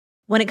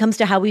when it comes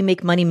to how we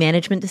make money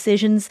management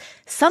decisions,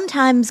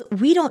 sometimes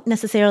we don't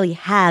necessarily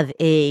have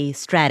a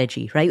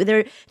strategy, right?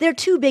 There are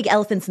two big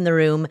elephants in the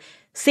room,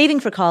 saving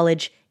for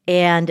college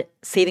and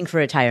saving for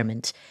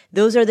retirement.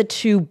 Those are the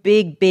two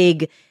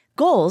big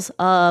goals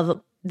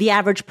of the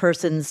average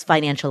person's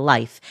financial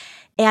life.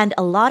 And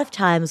a lot of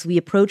times we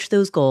approach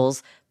those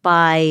goals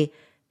by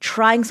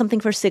trying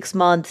something for 6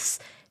 months,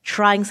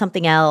 trying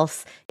something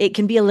else. It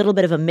can be a little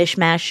bit of a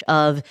mishmash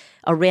of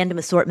a random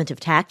assortment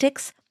of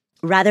tactics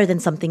rather than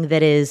something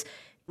that is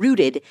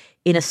rooted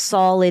in a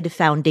solid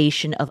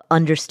foundation of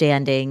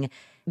understanding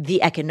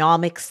the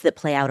economics that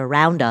play out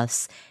around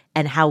us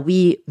and how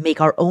we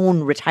make our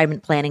own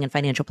retirement planning and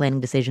financial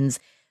planning decisions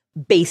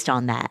based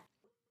on that.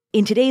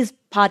 In today's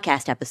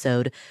podcast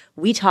episode,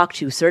 we talk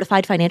to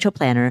certified financial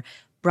planner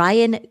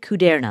Bryan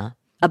Kuderna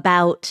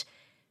about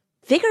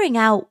figuring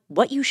out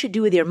what you should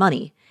do with your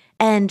money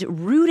and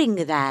rooting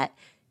that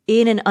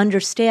in an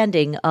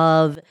understanding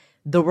of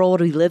the world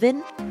we live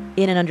in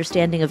an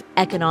understanding of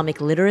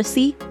economic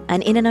literacy,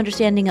 and in an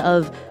understanding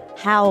of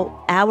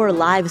how our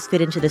lives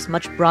fit into this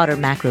much broader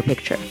macro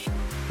picture.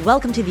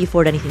 Welcome to the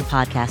Afford Anything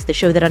podcast, the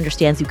show that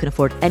understands you can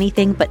afford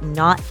anything, but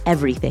not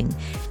everything.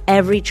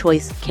 Every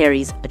choice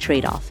carries a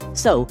trade-off.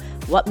 So,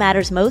 what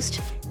matters most?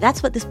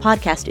 That's what this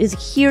podcast is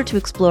here to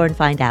explore and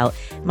find out.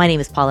 My name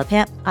is Paula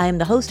Pant. I am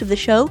the host of the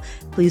show.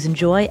 Please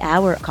enjoy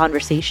our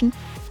conversation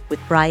with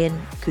Bryan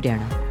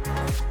Kuderna.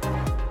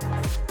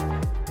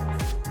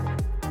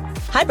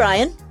 Hi,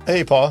 Bryan.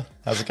 Hey, Paul.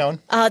 How's it going?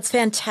 It's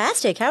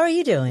fantastic. How are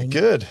you doing?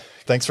 Good.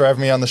 Thanks for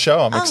having me on the show.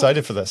 I'm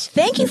excited for this.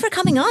 Thank you for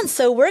coming on.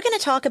 So we're going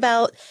to talk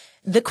about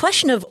the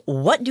question of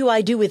what do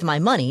I do with my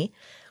money,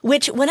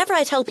 which whenever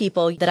I tell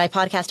people that I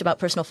podcast about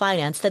personal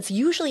finance, that's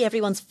usually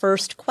everyone's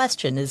first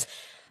question is,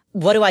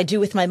 what do I do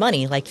with my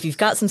money? Like if you've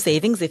got some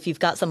savings, if you've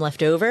got some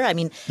left over. I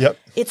mean,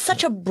 It's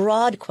such a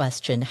broad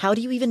question. How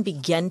do you even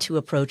begin to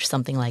approach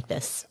something like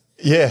this?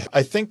 Yeah,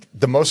 I think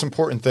the most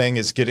important thing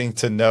is getting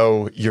to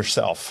know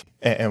yourself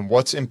and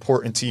what's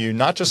important to you,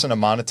 not just in a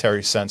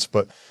monetary sense,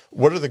 but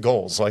what are the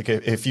goals? Like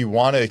if you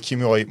want to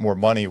accumulate more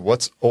money,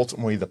 what's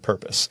ultimately the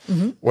purpose?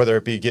 Mm-hmm. Whether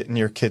it be getting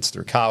your kids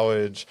through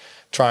college,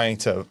 trying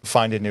to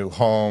find a new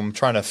home,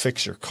 trying to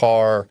fix your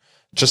car,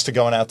 just to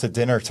going out to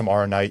dinner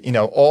tomorrow night,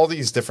 all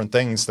these different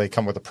things, they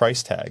come with a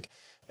price tag.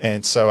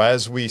 And so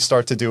as we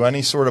start to do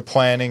any sort of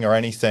planning or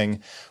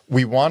anything,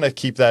 we want to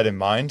keep that in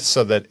mind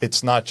so that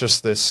it's not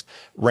just this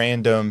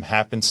random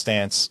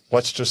happenstance.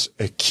 Let's just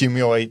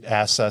accumulate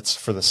assets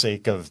for the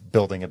sake of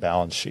building a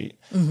balance sheet.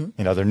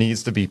 Mm-hmm. There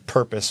needs to be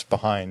purpose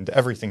behind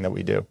everything that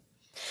we do.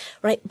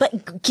 Right.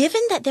 But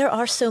given that there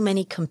are so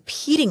many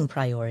competing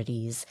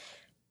priorities,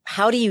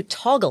 how do you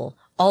toggle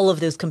all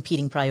of those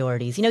competing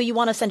priorities? You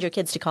want to send your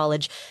kids to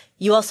college.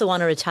 You also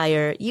want to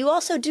retire. You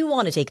also do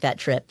want to take that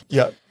trip.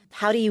 Yeah.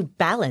 How do you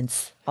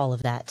balance all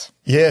of that?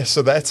 Yeah,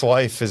 so that's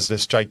life, is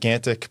this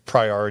gigantic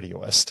priority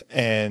list.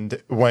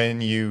 And when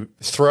you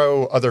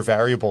throw other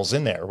variables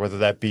in there, whether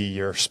that be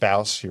your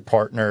spouse, your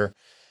partner,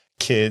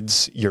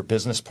 kids, your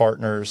business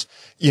partners,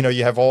 you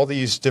have all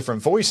these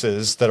different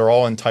voices that are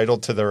all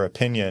entitled to their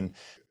opinion.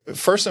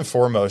 First and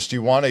foremost,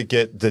 you want to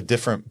get the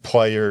different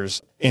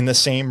players in the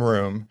same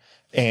room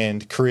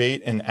and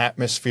create an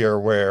atmosphere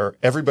where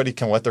everybody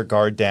can let their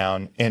guard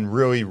down and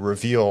really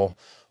reveal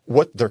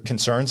what their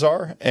concerns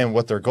are and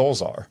what their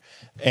goals are,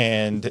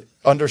 and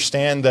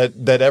understand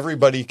that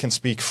everybody can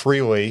speak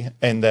freely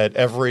and that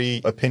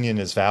every opinion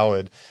is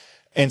valid.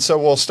 And so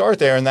we'll start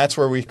there, and that's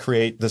where we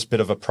create this bit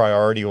of a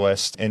priority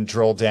list and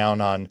drill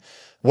down on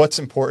what's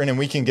important. And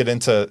we can get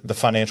into the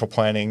financial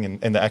planning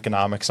and the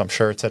economics, I'm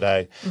sure,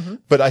 today. Mm-hmm.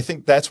 But I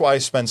think that's why I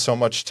spend so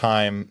much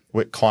time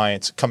with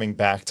clients coming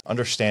back to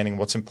understanding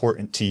what's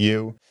important to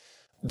you.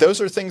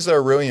 Those are things that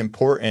are really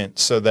important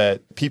so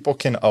that people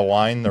can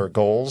align their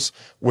goals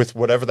with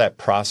whatever that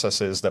process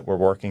is that we're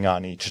working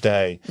on each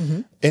day.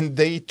 Mm-hmm. And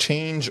they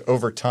change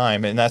over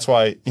time. And that's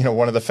why,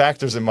 one of the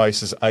factors in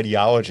MICE is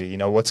ideology.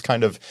 What's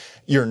kind of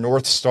your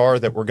North Star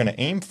that we're going to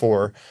aim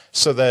for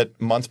so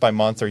that month by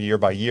month or year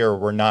by year,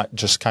 we're not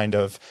just kind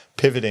of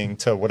pivoting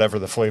to whatever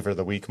the flavor of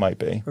the week might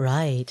be.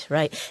 Right.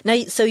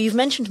 Now, so you've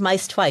mentioned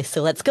MICE twice.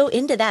 So let's go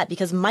into that,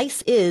 because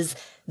MICE is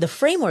the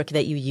framework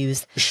that you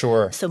use.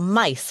 Sure. So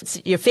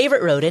mice, your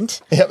favorite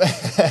rodent. Yep.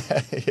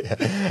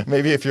 Yeah.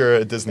 Maybe if you're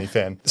a Disney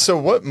fan. So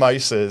what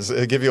mice is,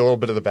 I'll give you a little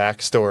bit of the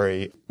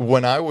backstory.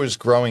 When I was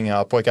growing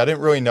up, I didn't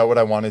really know what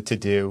I wanted to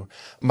do.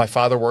 My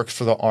father works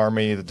for the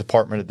Army, the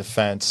Department of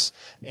Defense,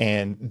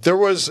 and there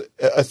was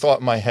a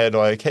thought in my head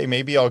hey,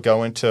 maybe I'll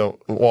go into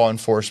law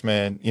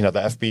enforcement, the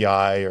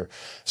FBI or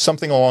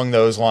something along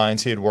those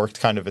lines. He had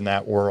worked kind of in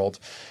that world.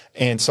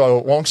 And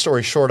so long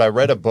story short, I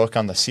read a book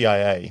on the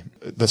CIA,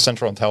 the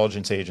Central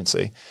Intelligence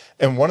Agency.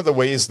 And one of the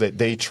ways that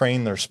they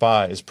train their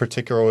spies,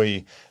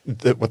 particularly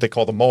what they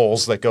call the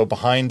moles that go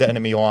behind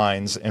enemy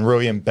lines and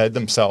really embed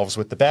themselves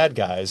with the bad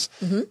guys,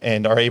 mm-hmm.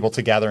 and are able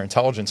to gather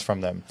intelligence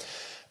from them.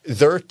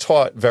 they're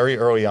taught very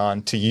early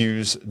on to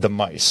use the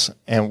MICE.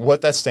 And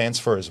what that stands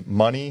for is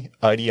money,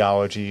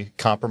 ideology,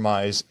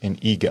 compromise,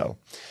 and ego.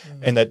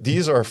 And that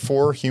these are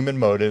 4 human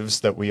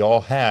motives that we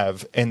all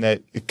have and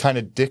that kind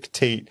of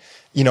dictate,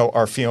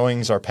 our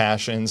feelings, our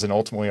passions, and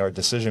ultimately our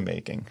decision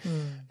making.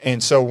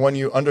 And so when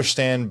you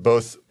understand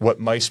both what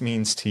MICE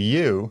means to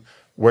you,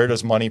 where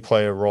does money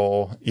play a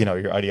role?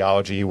 Your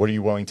ideology, what are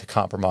you willing to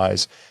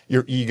compromise?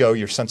 Your ego,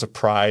 your sense of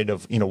pride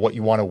of, what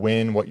you want to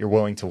win, what you're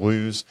willing to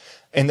lose.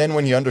 And then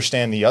when you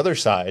understand the other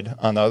side,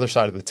 on the other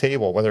side of the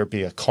table, whether it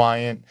be a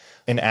client,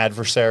 an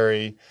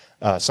adversary,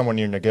 someone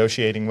you're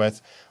negotiating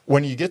with,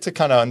 when you get to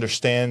kind of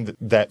understand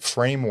that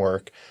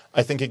framework,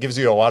 I think it gives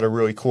you a lot of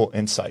really cool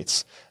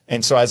insights.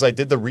 And so as I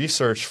did the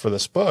research for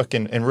this book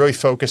and really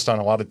focused on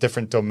a lot of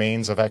different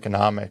domains of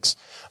economics,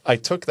 I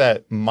took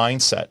that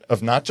mindset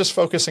of not just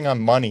focusing on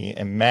money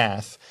and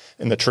math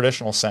in the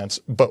traditional sense,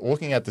 but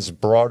looking at this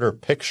broader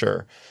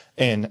picture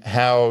and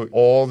how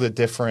all the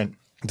different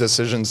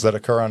decisions that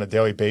occur on a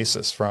daily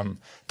basis, from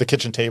the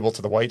kitchen table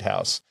to the White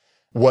House,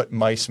 what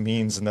MICE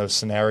means in those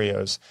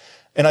scenarios.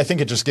 And I think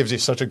it just gives you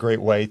such a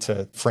great way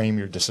to frame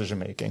your decision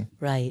making.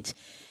 Right.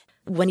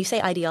 When you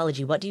say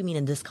ideology, what do you mean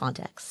in this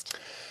context?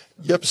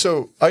 Yep.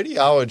 So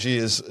ideology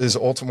is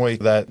ultimately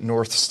that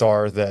North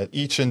Star that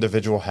each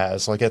individual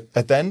has. Like at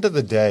the end of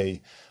the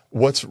day,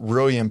 what's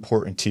really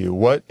important to you?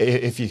 What,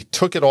 if you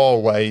took it all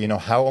away,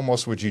 how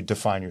almost would you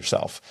define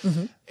yourself?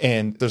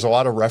 And there's a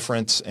lot of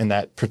reference in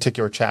that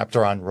particular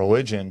chapter on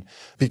religion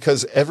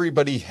because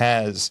everybody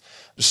has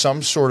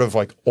some sort of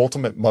like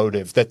ultimate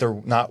motive that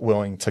they're not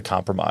willing to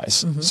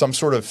compromise, some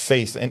sort of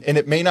faith. And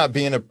it may not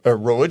be in a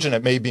religion.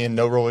 It may be in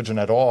no religion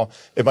at all.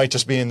 It might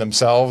just be in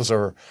themselves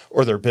or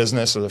their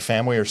business or their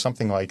family or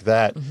something like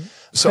that.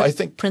 So I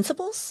think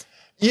principles?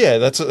 Yeah,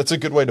 that's a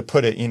good way to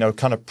put it,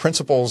 kind of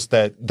principles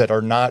that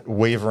are not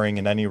wavering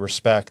in any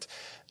respect.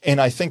 And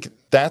I think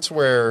that's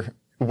where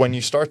when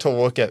you start to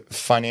look at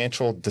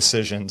financial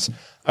decisions,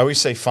 I always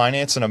say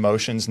finance and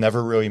emotions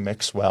never really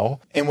mix well.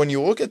 And when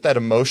you look at that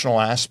emotional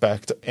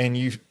aspect and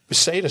you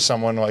say to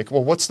someone like,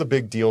 well, what's the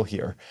big deal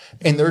here?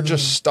 And they're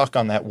just stuck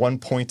on that one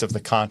point of the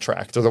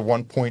contract or the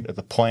one point of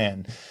the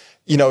plan.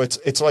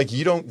 It's like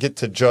you don't get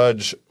to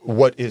judge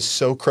what is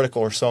so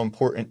critical or so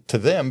important to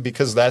them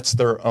because that's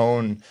their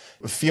own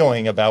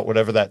feeling about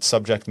whatever that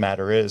subject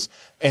matter is.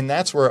 And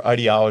that's where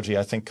ideology,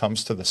 I think,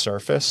 comes to the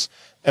surface.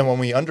 And when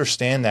we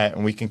understand that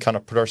and we can kind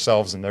of put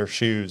ourselves in their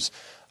shoes,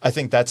 I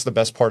think that's the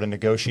best part of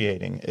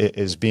negotiating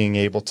is being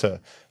able to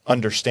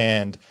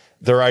understand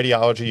their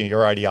ideology and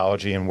your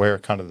ideology and where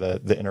kind of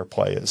the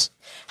interplay is.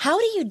 How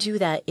do you do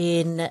that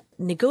in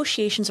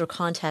negotiations or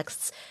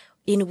contexts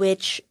in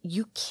which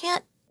you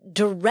can't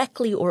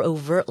directly or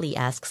overtly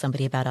ask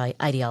somebody about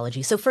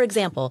ideology? So, for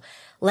example,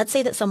 let's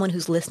say that someone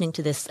who's listening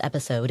to this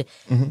episode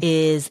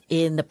is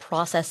in the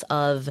process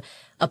of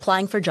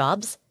applying for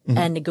jobs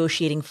and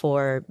negotiating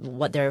for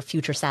what their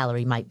future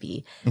salary might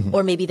be.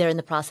 Or maybe they're in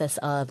the process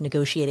of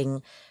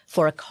negotiating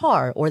for a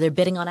car or they're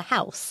bidding on a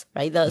house,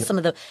 right? Some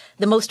of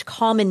the most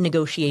common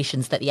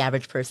negotiations that the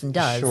average person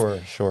does.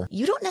 Sure.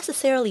 You don't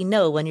necessarily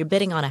know when you're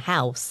bidding on a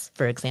house,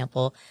 for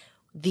example,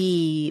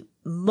 the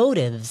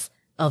motives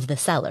of the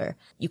seller.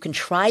 You can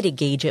try to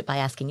gauge it by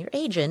asking your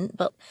agent,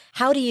 but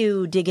how do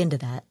you dig into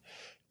that?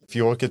 If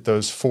you look at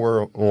those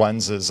 4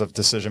 lenses of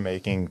decision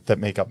making that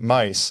make up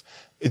MICE,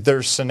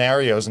 there's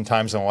scenarios and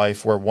times in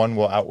life where one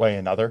will outweigh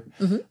another.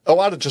 A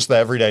lot of just the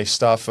everyday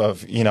stuff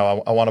of,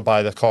 I want to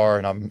buy the car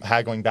and I'm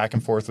haggling back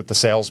and forth with the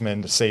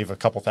salesman to save a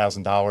couple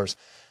 $1,000s.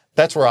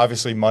 That's where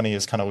obviously money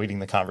is kind of leading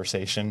the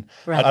conversation.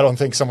 Right. I don't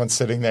think someone's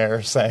sitting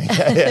there saying,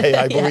 hey,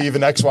 I believe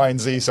in X, Y, and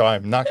Z, so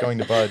I'm not going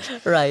to budge.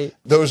 Right.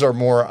 Those are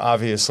more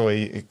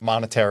obviously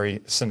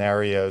monetary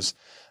scenarios.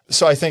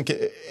 So I think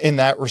in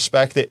that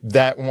respect,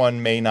 that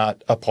one may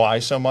not apply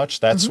so much.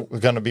 That's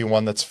going to be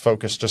one that's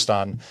focused just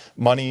on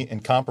money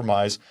and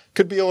compromise.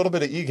 Could be a little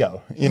bit of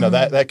ego.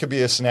 That could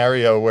be a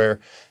scenario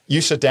where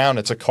you sit down,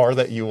 it's a car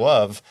that you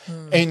love,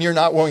 and you're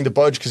not willing to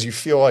budge because you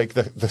feel like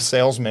the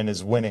salesman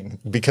is winning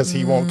because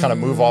he won't kind of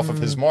move off of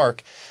his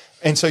mark.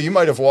 And so you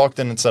might have walked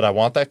in and said, I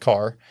want that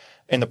car,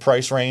 and the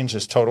price range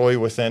is totally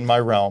within my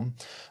realm.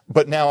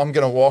 But now I'm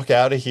going to walk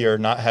out of here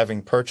not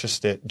having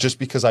purchased it just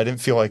because I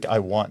didn't feel like I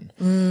won.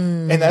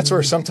 And that's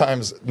where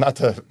sometimes, not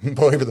to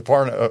belabor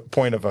the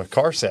point of a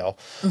car sale,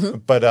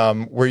 but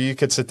where you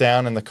could sit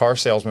down and the car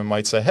salesman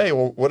might say, hey,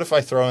 well, what if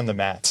I throw in the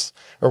mats?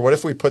 Or what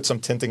if we put some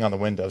tinting on the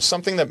windows?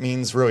 Something that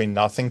means really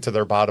nothing to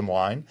their bottom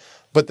line.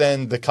 But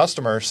then the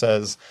customer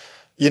says,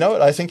 you know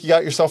what, I think you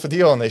got yourself a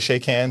deal. And they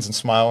shake hands and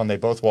smile and they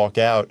both walk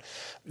out.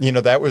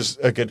 That was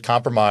a good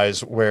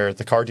compromise where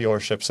the car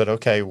dealership said,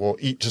 okay, we'll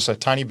eat just a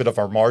tiny bit of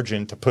our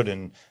margin to put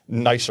in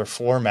nicer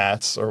floor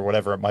mats or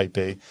whatever it might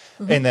be.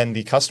 And then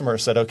the customer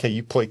said, okay,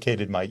 you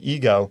placated my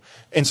ego.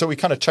 And so we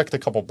kind of checked a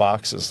couple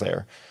boxes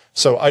there.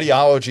 So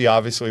ideology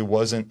obviously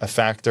wasn't a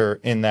factor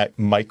in that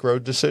micro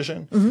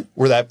decision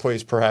where that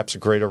plays perhaps a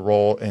greater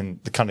role in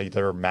the kind of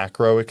their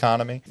macro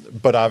economy,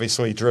 but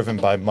obviously driven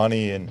by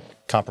money and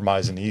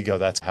compromise and ego.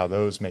 That's how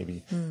those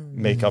maybe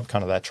make up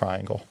kind of that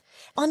triangle.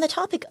 On the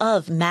topic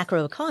of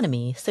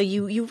macroeconomy, so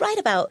you write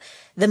about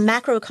the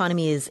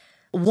macroeconomy is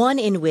one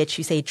in which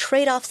you say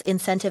trade-offs,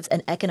 incentives,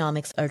 and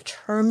economics are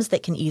terms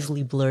that can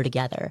easily blur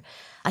together.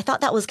 I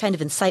thought that was kind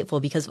of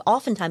insightful because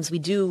oftentimes we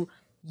do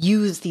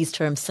use these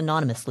terms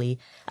synonymously.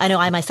 I know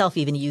I myself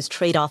even use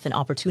trade-off and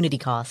opportunity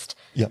cost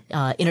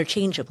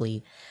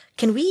interchangeably.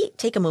 Can we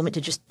take a moment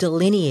to just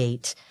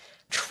delineate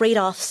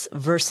trade-offs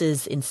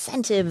versus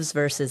incentives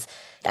versus,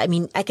 I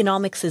mean,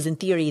 economics is in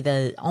theory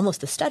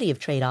almost the study of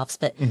trade-offs,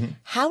 but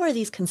how are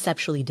these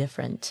conceptually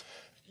different?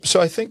 So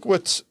I think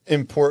what's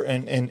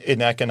important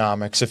in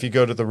economics, if you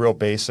go to the real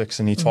basics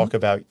and you talk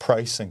about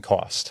price and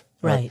cost,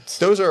 right?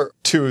 Those are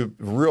two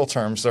real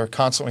terms that are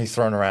constantly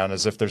thrown around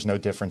as if there's no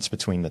difference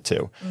between the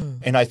two.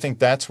 And I think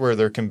that's where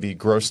there can be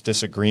gross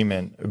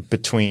disagreement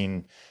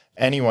between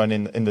anyone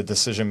in the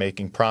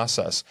decision-making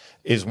process.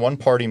 Is one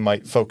party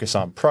might focus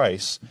on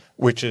price,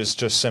 which is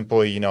just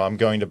simply, I'm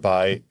going to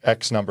buy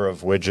X number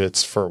of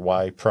widgets for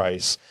Y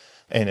price,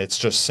 and it's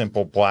just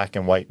simple black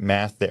and white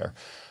math there.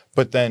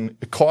 But then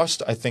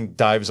cost, I think,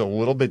 dives a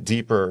little bit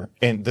deeper,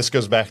 and this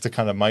goes back to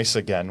kind of mice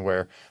again,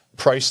 where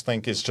price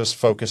think is just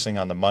focusing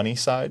on the money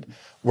side,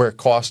 where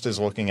cost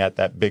is looking at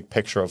that big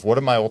picture of what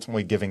am I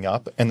ultimately giving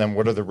up, and then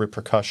what are the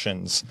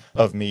repercussions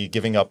of me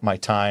giving up my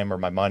time or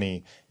my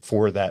money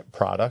for that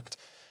product.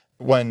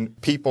 When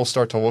people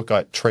start to look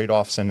at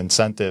trade-offs and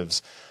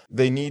incentives,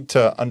 they need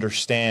to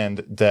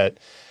understand that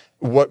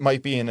what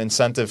might be an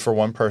incentive for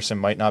one person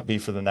might not be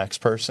for the next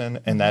person,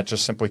 and that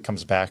just simply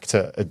comes back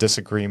to a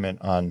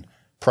disagreement on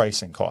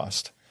price and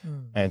cost.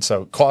 And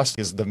so cost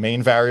is the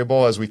main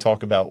variable as we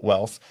talk about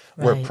wealth,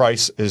 where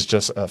price is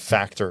just a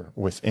factor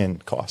within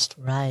cost.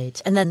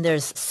 Right. And then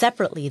there's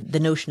separately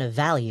the notion of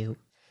value.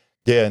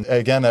 Yeah. And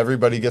again,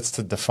 everybody gets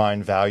to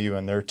define value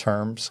in their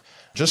terms.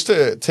 Just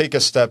to take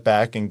a step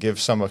back and give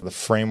some of the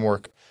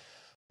framework,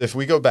 if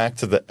we go back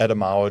to the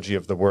etymology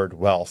of the word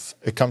wealth,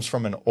 it comes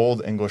from an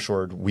Old English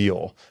word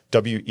weal,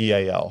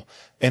 W-E-A-L.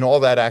 And all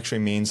that actually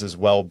means is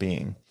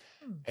well-being.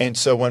 And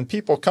so when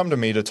people come to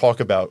me to talk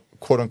about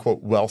quote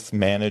unquote wealth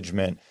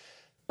management,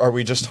 are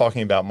we just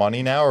talking about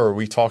money now, or are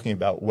we talking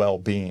about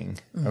well-being?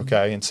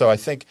 Okay. And so I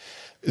think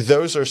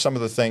those are some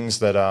of the things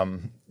that,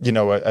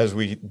 as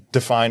we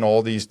define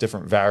all these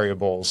different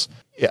variables,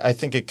 I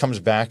think it comes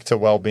back to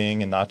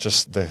well-being and not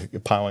just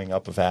the piling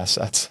up of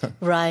assets.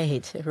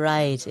 Right.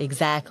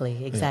 Exactly.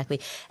 Yeah.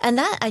 And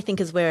that, I think,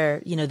 is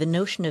where, the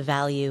notion of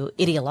value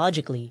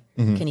ideologically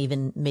can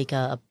even make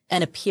an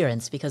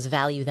appearance, because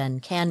value then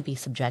can be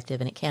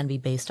subjective and it can be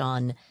based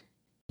on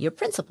your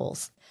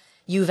principles.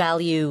 You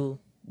value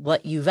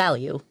what you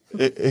value.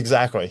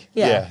 Exactly.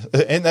 Yeah.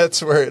 And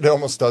that's where it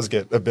almost does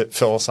get a bit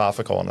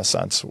philosophical in a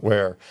sense,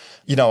 where,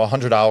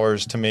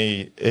 $100 to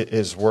me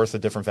is worth a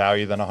different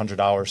value than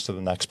 $100 to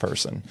the next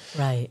person.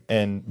 Right.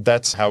 And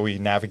that's how we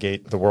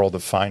navigate the world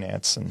of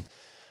finance. And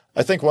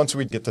I think once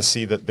we get to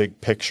see the big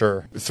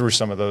picture through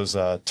some of those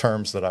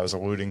terms that I was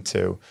alluding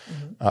to,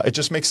 it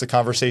just makes the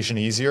conversation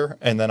easier.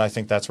 And then I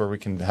think that's where we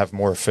can have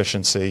more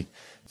efficiency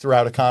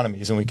throughout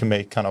economies, and we can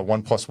make kind of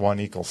 1 +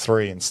 1 =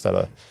 3 instead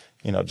of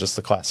just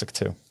the classic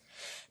 2.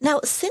 Now,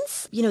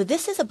 since,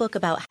 this is a book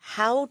about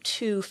how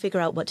to figure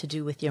out what to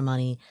do with your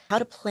money, how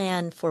to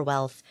plan for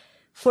wealth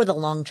for the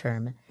long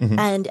term.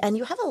 And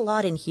you have a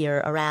lot in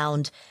here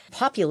around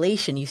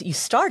population. You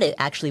started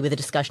actually with a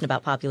discussion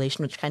about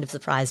population, which kind of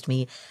surprised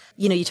me.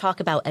 You talk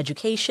about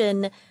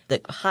education,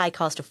 the high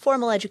cost of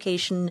formal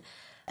education,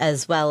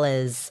 as well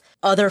as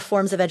other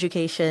forms of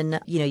education.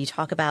 You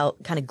talk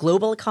about kind of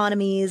global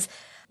economies.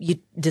 You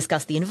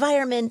discuss the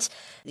environment.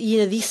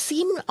 These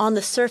seem on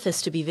the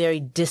surface to be very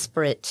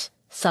disparate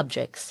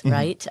subjects,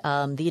 right?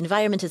 The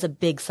environment is a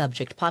big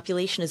subject.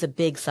 Population is a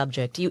big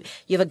subject. You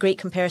have a great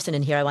comparison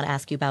in here I want to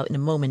ask you about in a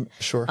moment.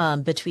 Sure.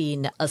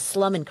 Between a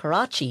slum in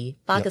Karachi,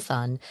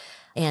 Pakistan,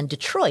 and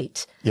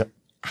Detroit. Yep.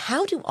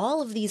 How do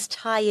all of these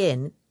tie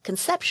in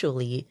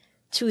conceptually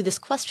to this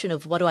question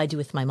of what do I do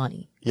with my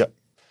money? Yep.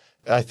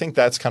 I think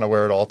that's kind of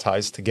where it all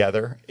ties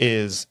together,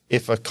 is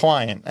if a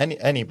client,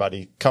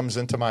 anybody comes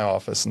into my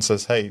office and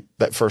says, hey,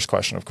 that first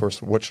question, of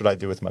course, what should I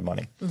do with my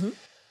money?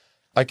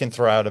 I can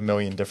throw out a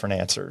million different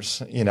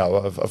answers,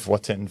 of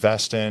what to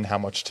invest in, how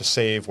much to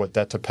save, what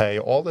debt to pay,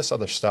 all this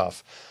other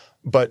stuff.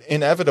 But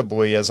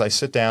inevitably, as I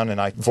sit down and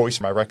I voice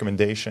my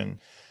recommendation,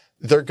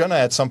 they're going to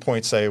at some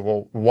point say,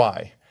 well,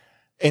 why?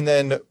 And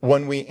then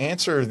when we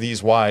answer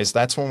these whys,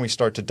 that's when we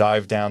start to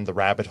dive down the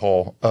rabbit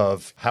hole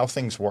of how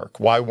things work,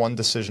 why one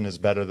decision is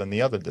better than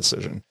the other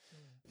decision.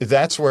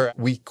 That's where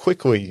we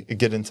quickly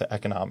get into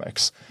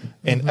economics.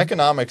 And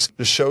economics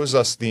shows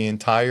us the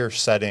entire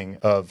setting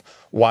of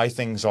why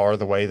things are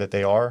the way that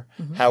they are,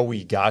 how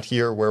we got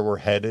here, where we're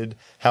headed,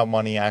 how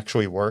money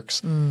actually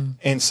works.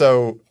 And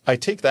so I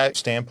take that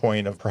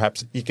standpoint of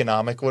perhaps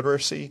economic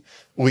literacy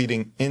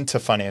leading into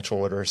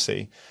financial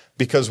literacy,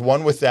 because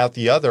one without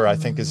the other, I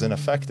think, is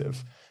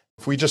ineffective.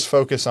 If we just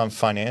focus on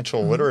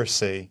financial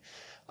literacy,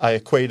 I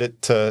equate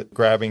it to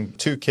grabbing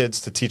 2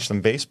 kids to teach them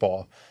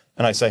baseball.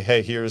 And I say,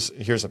 hey, here's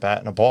a bat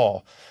and a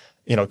ball,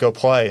 go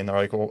play. And they're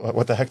like, well,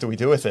 what the heck do we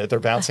do with it? They're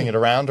bouncing it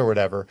around or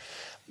whatever.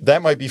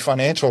 That might be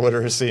financial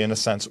literacy in a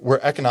sense, where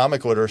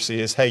economic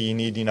literacy is, hey, you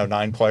need,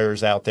 9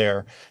 players out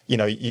there.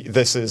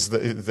 This is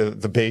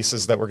the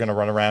bases that we're going to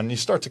run around. And you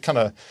start to kind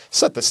of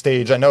set the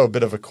stage. I know a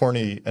bit of a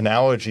corny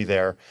analogy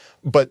there,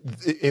 but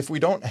if we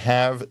don't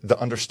have the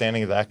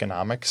understanding of the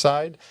economic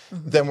side,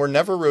 then we're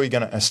never really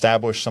going to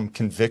establish some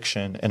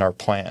conviction in our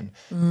plan.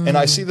 And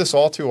I see this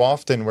all too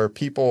often where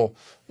people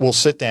will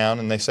sit down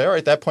and they say, all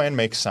right, that plan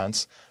makes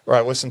sense. Or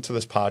I listened to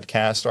this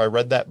podcast, or I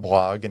read that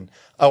blog and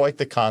I like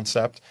the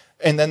concept.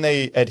 And then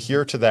they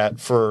adhere to that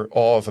for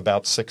all of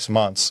about 6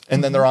 months.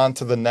 And then they're on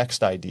to the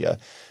next idea.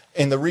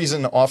 And the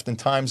reason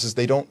oftentimes is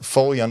they don't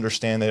fully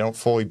understand, they don't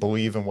fully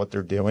believe in what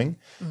they're doing.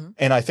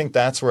 And I think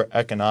that's where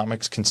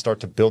economics can start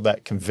to build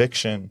that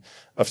conviction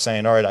of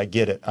saying, all right, I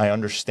get it. I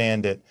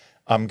understand it.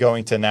 I'm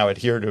going to now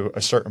adhere to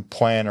a certain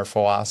plan or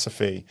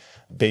philosophy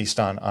based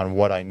on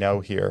what I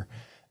know here.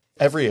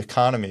 Every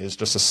economy is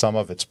just a sum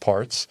of its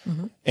parts,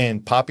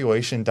 and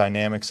population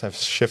dynamics have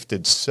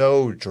shifted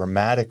so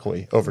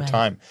dramatically over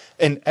time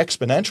and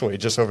exponentially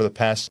just over the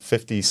past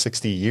 50,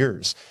 60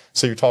 years.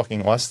 So you're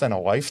talking less than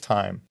a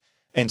lifetime.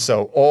 And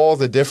so all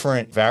the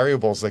different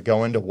variables that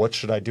go into what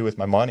should I do with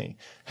my money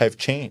have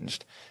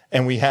changed.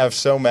 And we have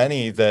so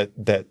many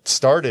that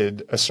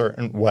started a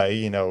certain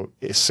way,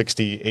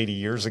 60, 80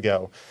 years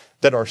ago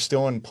that are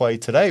still in play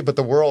today, but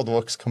the world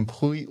looks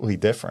completely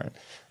different.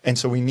 And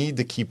so we need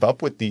to keep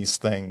up with these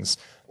things,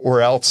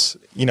 or else,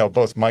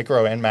 both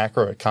micro and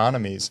macro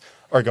economies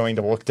are going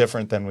to look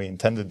different than we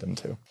intended them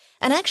to.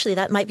 And actually,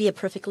 that might be a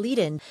perfect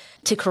lead-in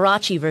to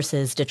Karachi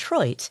versus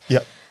Detroit.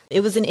 Yep.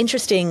 It was an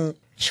interesting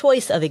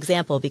choice of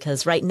example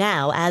because right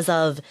now, as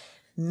of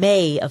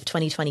May of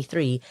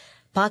 2023,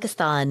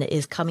 Pakistan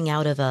is coming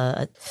out of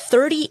a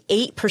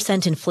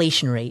 38%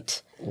 inflation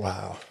rate.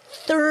 Wow.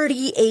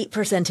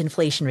 38%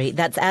 inflation rate.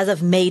 That's as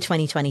of May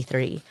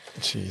 2023.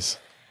 Jeez.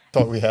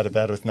 Thought we had it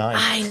bad with 9.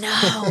 I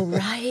know,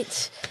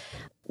 right?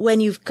 When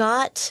you've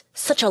got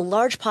such a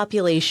large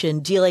population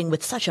dealing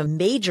with such a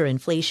major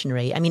inflation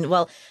rate,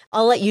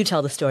 I'll let you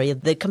tell the story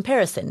of the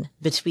comparison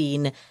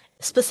between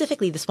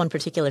specifically this one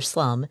particular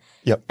slum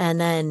and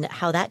then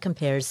how that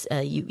compares.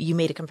 You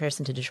made a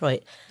comparison to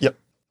Detroit. Yep.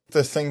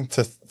 The thing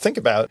to think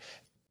about,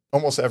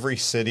 almost every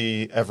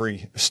city,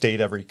 every state,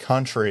 every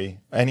country,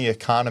 any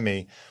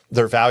economy,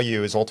 their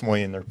value is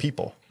ultimately in their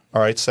people.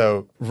 All right.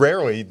 So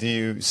rarely do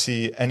you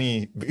see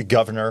any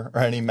governor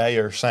or any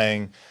mayor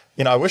saying,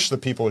 I wish the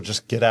people would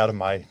just get out of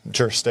my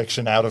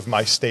jurisdiction, out of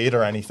my state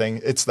or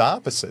anything. It's the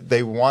opposite.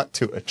 They want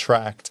to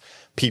attract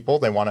people.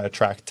 They want to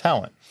attract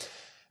talent.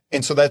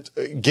 And so that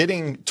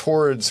getting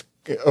towards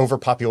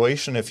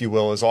overpopulation, if you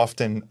will, is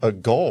often a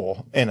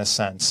goal in a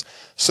sense.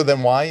 So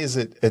then why is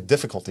it a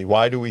difficulty?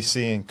 Why do we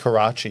see in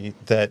Karachi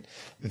that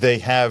they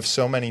have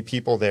so many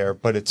people there,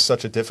 but it's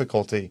such a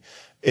difficulty?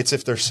 It's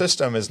if their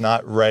system is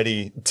not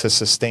ready to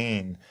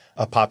sustain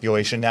a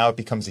population, now it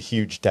becomes a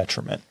huge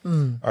detriment.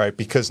 All right.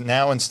 Because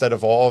now instead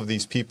of all of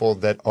these people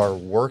that are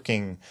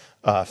working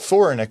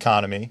for an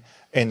economy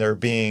and they're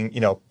being,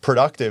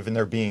 productive and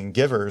they're being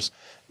givers,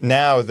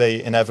 now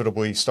they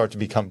inevitably start to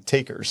become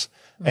takers.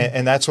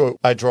 And that's what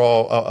I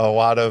draw a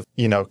lot of,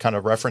 kind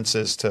of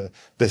references to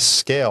this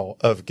scale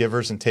of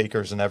givers and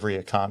takers in every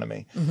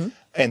economy.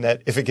 And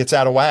that if it gets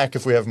out of whack,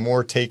 if we have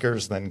more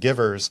takers than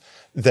givers,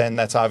 then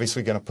that's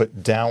obviously going to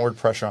put downward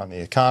pressure on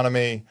the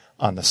economy,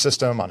 on the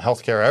system, on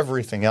healthcare,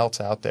 everything else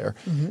out there.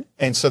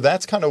 And so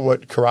that's kind of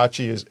what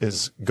Karachi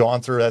is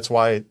gone through. That's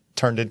why it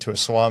turned into a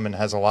slum and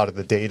has a lot of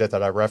the data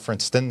that I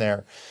referenced in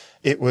there.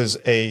 It was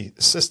a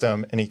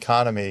system, an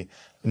economy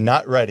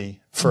not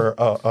ready for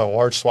a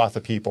large swath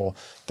of people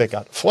that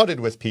got flooded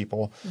with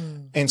people.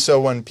 And so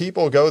when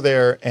people go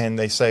there and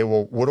they say,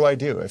 well, what do I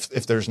do if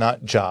there's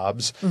not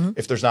jobs,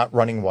 if there's not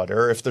running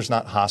water, if there's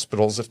not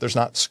hospitals, if there's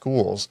not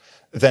schools,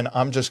 then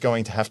I'm just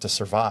going to have to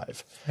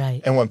survive.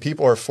 Right. And when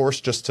people are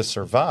forced just to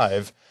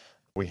survive,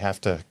 we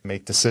have to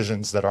make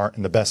decisions that aren't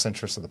in the best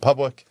interest of the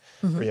public.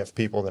 We have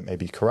people that may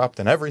be corrupt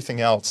and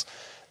everything else.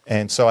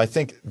 And so I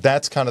think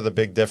that's kind of the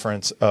big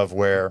difference of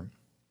where,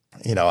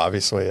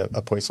 obviously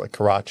a place like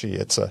Karachi,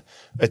 it's a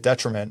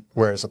detriment,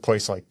 whereas a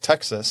place like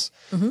Texas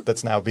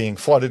that's now being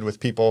flooded with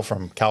people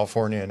from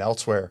California and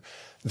elsewhere,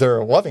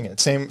 they're loving it.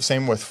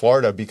 Same with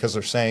Florida, because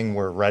they're saying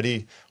we're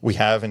ready. We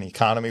have an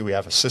economy. We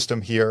have a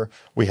system here.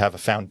 We have a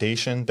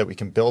foundation that we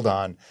can build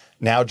on.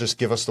 Now just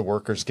give us the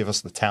workers, give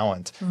us the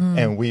talent,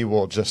 and we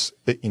will just,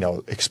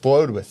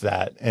 explode with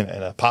that in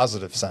a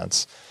positive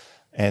sense.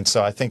 And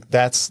so I think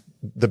that's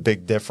the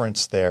big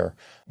difference there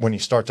when you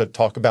start to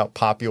talk about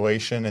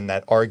population and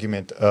that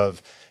argument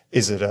of,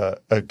 is it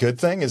a good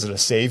thing? Is it a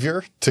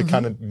savior to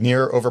kind of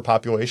near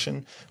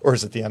overpopulation, or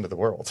is it the end of the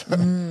world?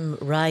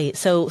 Right.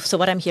 So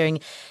what I'm hearing,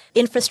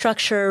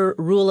 infrastructure,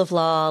 rule of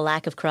law,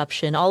 lack of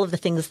corruption, all of the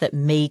things that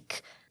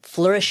make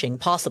flourishing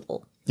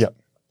possible. Yep.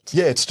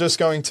 Yeah, it's just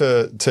going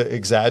to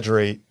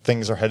exaggerate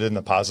things are headed in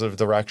the positive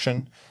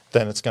direction.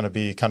 Then it's going to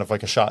be kind of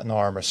like a shot in the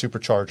arm, a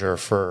supercharger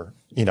for,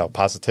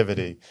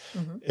 positivity.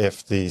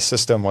 If the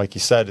system, like you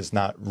said, is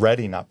not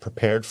ready, not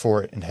prepared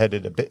for it, and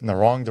headed a bit in the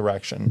wrong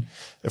direction,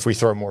 if we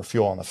throw more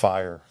fuel on the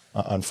fire,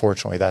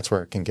 unfortunately, that's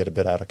where it can get a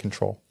bit out of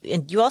control.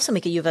 And you also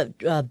you have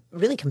a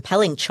really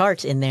compelling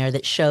chart in there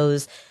that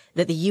shows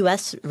that the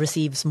U.S.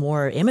 receives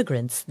more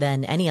immigrants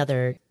than any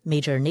other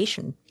major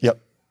nation. Yep.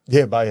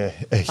 Yeah, by a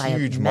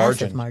huge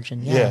massive margin.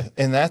 margin. Yeah.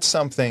 And that's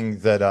something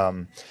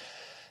that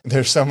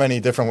there's so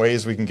many different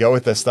ways we can go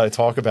with this that I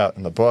talk about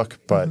in the book,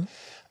 but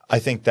I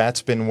think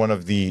that's been one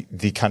of the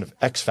kind of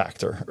X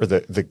factor or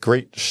the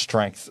great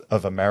strength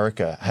of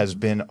America has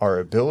been our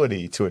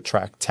ability to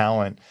attract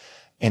talent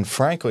and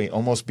frankly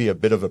almost be a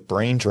bit of a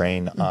brain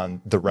drain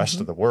on the rest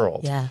of the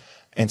world. Yeah.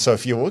 And so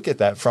if you look at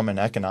that from an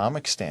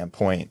economic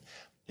standpoint,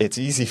 it's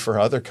easy for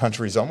other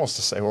countries almost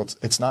to say, well,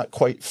 it's not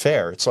quite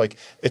fair.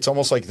 It's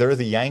almost like they're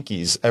the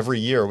Yankees every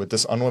year with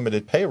this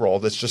unlimited payroll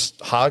that's just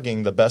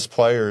hogging the best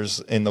players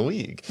in the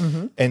league.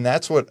 And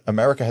that's what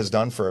America has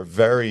done for a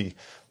very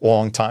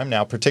long time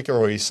now,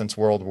 particularly since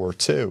World War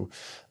II.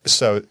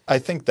 So I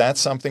think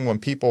that's something when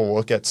people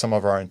look at some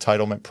of our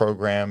entitlement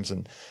programs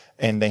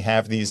and they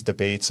have these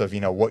debates of,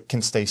 what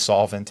can stay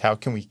solvent? How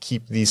can we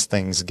keep these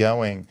things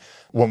going?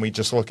 When we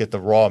just look at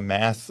the raw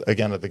math,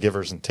 again, of the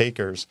givers and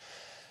takers,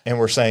 and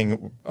we're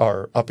saying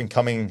our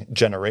up-and-coming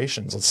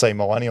generations, let's say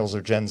millennials or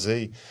Gen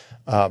Z,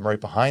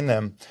 right behind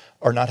them,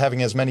 are not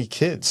having as many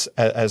kids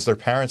as their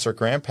parents or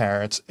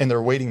grandparents, and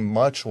they're waiting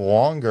much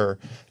longer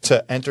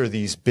to enter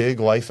these big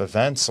life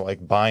events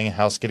like buying a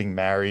house, getting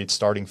married,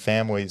 starting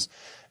families.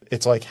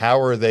 It's like,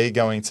 how are they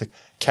going to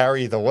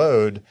carry the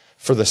load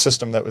for the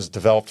system that was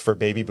developed for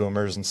baby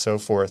boomers and so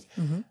forth?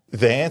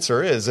 The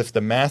answer is, if the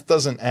math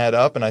doesn't add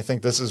up, and I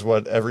think this is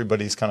what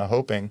everybody's kind of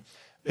hoping,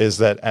 is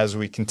that as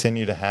we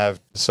continue to have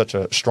such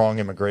a strong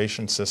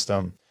immigration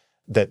system,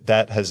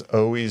 that has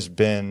always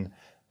been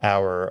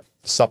our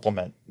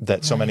supplement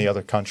that so many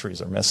other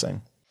countries are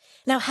missing.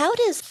 Now, how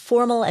does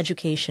formal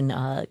education,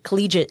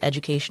 collegiate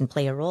education,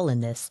 play a role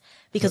in this?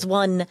 Because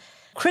one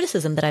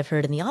criticism that I've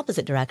heard in the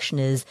opposite direction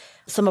is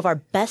some of our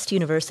best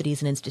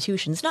universities and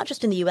institutions, not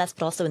just in the U.S.,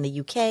 but also in the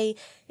UK,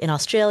 in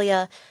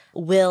Australia,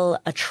 will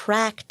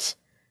attract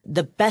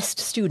the best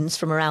students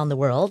from around the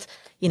world,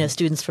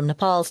 students from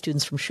Nepal,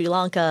 students from Sri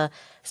Lanka,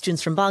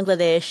 students from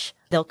Bangladesh.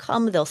 They'll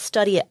come, they'll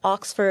study at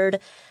Oxford,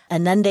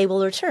 and then they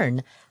will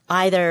return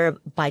either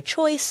by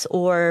choice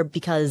or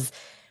because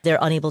they're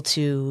unable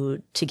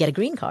to get a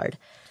green card.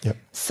 Yep.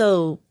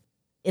 So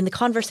in the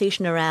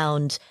conversation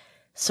around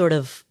sort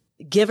of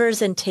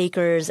givers and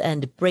takers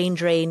and brain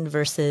drain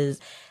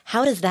versus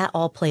how does that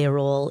all play a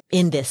role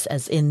in this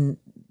as in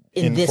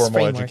this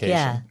framework? Education.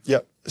 Yeah.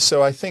 Yep.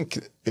 So I think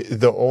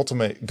the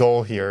ultimate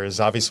goal here is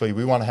obviously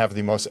we want to have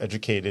the most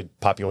educated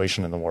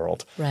population in the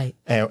world. Right.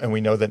 And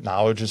we know that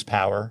knowledge is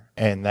power.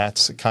 And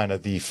that's kind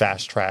of the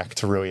fast track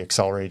to really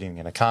accelerating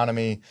an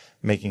economy,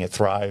 making it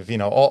thrive,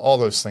 all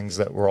those things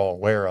that we're all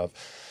aware of.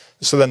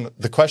 So then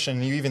the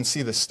question, you even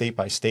see this state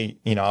by state.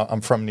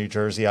 I'm from New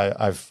Jersey.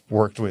 I've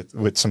worked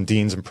with some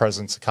deans and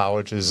presidents of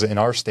colleges in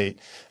our state.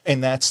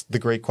 And that's the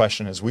great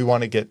question is we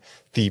want to get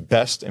the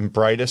best and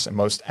brightest and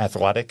most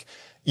athletic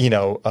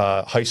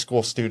high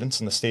school students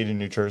in the state of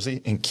New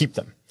Jersey and keep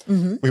them.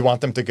 We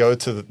want them to go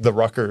to the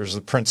Rutgers,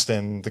 the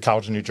Princeton, the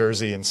College of New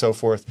Jersey, and so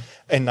forth,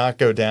 and not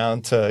go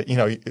down to,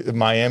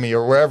 Miami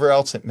or wherever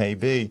else it may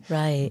be.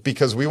 Right.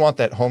 Because we want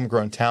that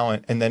homegrown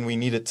talent, and then we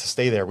need it to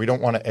stay there. We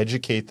don't want to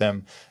educate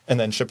them and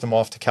then ship them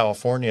off to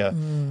California.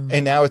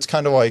 And now it's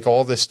kind of like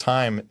all this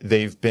time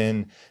they've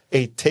been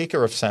a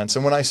taker of sense.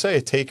 And when I say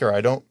a taker,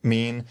 I don't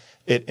mean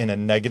it in a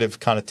negative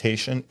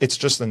connotation. It's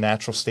just the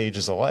natural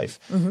stages of life.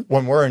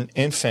 When we're an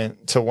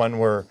infant to when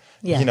we're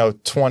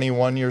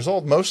 21 years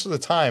old, most of the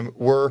time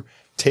we're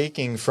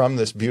taking from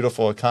this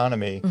beautiful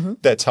economy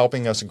that's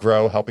helping us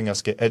grow, helping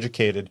us get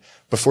educated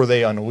before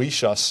they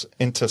unleash us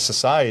into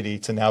society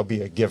to now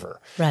be a giver.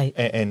 Right.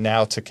 And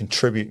now to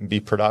contribute and be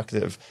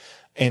productive.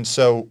 And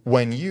so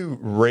when you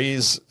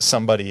raise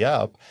somebody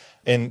up,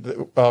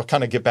 and I'll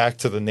kind of get back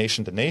to the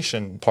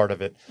nation part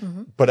of it.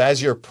 But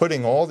as you're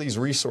putting all these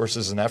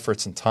resources and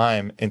efforts and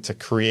time into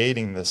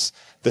creating this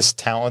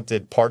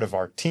talented part of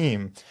our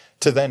team,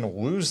 to then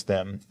lose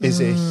them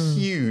is a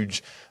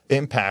huge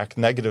impact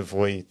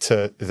negatively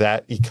to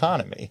that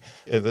economy.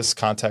 In this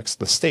context,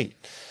 the state.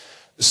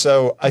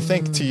 So I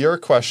think to your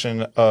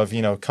question of,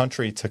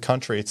 country to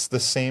country, it's the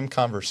same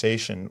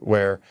conversation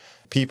where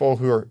people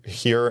who are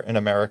here in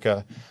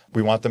America,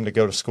 we want them to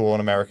go to school in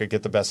America,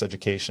 get the best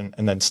education,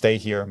 and then stay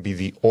here and be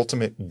the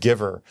ultimate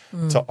giver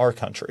to our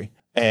country.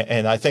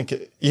 And I think,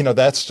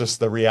 that's just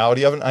the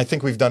reality of it. And I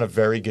think we've done a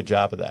very good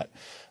job of that.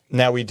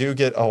 Now, we do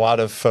get a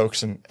lot of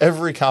folks in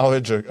every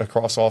college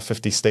across all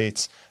 50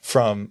 states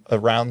from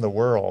around the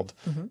world,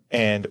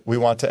 and we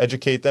want to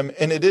educate them.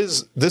 And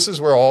this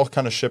is where all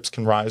kind of ships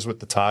can rise with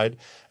the tide.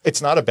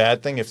 It's not a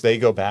bad thing if they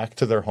go back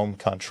to their home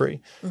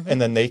country and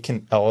then they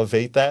can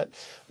elevate that,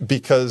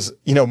 because,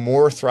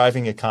 more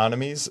thriving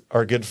economies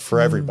are good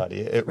for everybody.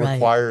 It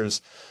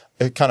requires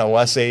kind of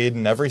less aid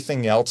and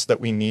everything else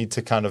that we need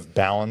to kind of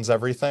balance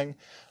everything.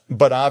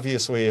 But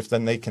obviously, if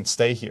then they can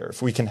stay here,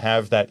 if we can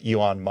have that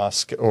Elon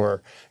Musk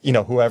or,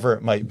 whoever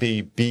it might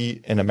be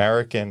an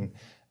American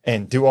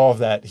and do all of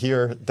that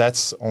here,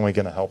 that's only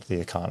going to help the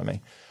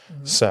economy.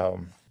 So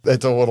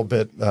it's a little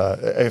bit,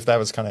 if that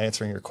was kind of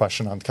answering your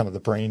question on kind of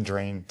the brain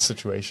drain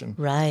situation.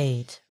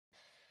 Right.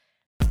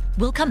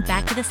 We'll come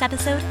back to this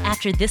episode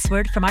after this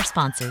word from our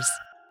sponsors.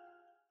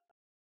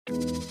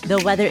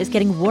 The weather is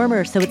getting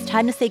warmer, so it's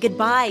time to say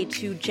goodbye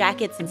to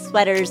jackets and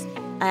sweaters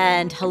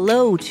and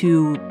hello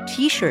to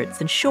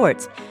t-shirts and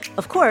shorts.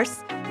 Of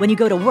course, when you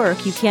go to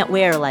work, you can't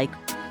wear like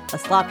a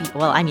sloppy,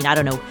 I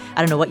don't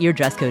know what your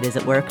dress code is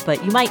at work,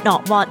 but you might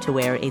not want to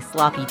wear a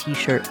sloppy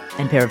t-shirt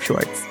and pair of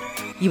shorts.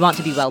 You want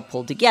to be well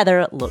pulled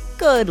together, look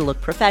good, look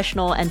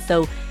professional, and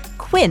so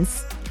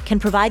Quince can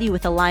provide you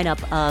with a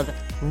lineup of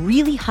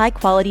really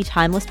high-quality,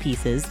 timeless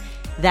pieces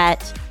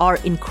that are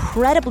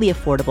incredibly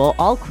affordable.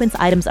 All Quince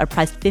items are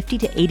priced 50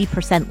 to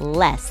 80%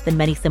 less than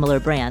many similar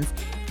brands,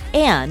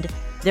 and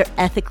they're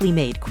ethically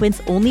made.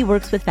 Quince only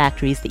works with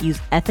factories that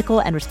use ethical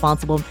and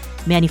responsible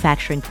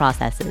manufacturing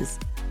processes.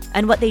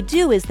 And what they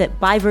do is that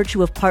by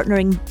virtue of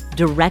partnering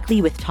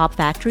directly with top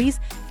factories,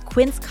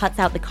 Quince cuts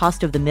out the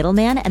cost of the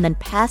middleman and then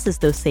passes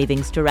those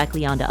savings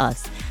directly onto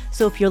us.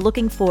 So if you're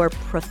looking for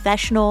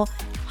professional,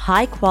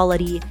 high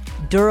quality,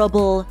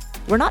 durable,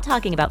 we're not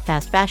talking about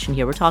fast fashion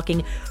here. We're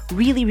talking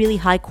really, really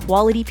high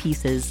quality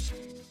pieces,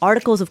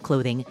 articles of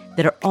clothing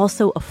that are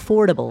also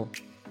affordable.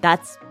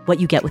 That's what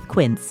you get with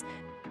Quince.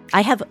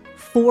 I have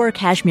 4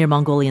 cashmere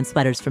Mongolian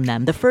sweaters from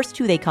them. The first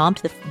 2 they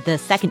comped, the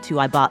second 2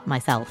 I bought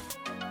myself.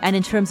 And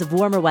in terms of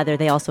warmer weather,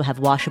 they also have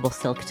washable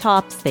silk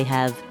tops. They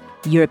have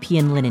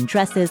European linen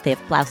dresses. They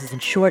have blouses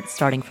and shorts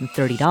starting from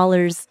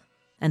 $30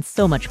 and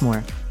so much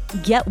more.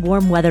 Get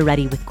warm weather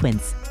ready with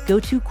Quince.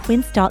 Go to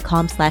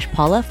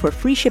quince.com/Paula for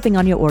free shipping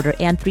on your order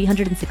and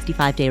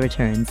 365-day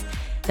returns.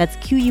 That's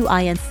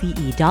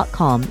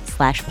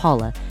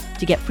QUINCE.com/Paula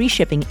to get free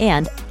shipping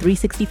and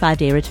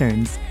 365-day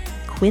returns.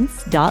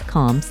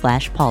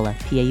 Quince.com/Paula, Paula.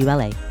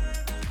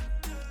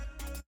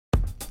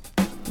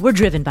 We're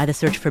driven by the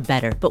search for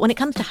better, but when it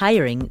comes to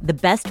hiring, the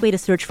best way to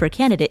search for a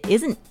candidate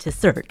isn't to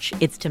search,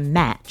 it's to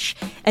match.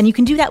 And you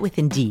can do that with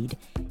Indeed.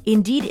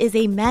 Indeed is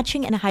a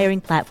matching and hiring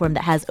platform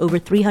that has over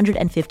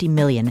 350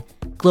 million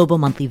global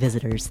monthly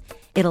visitors.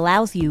 It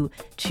allows you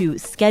to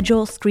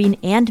schedule, screen,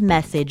 and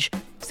message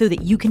so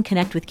that you can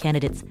connect with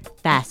candidates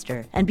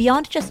faster. And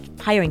beyond just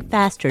hiring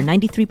faster,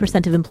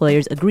 93% of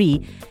employers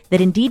agree that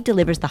Indeed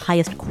delivers the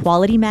highest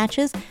quality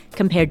matches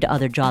compared to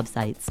other job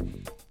sites.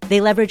 They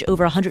leverage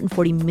over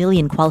 140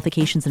 million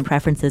qualifications and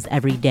preferences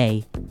every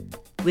day,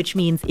 which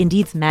means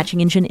Indeed's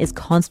matching engine is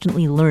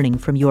constantly learning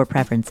from your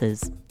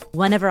preferences.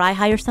 Whenever I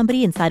hire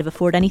somebody inside of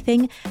Afford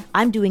Anything,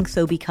 I'm doing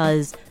so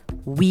because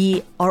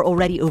we are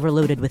already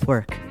overloaded with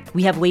work.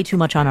 We have way too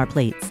much on our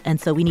plates, and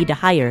so we need to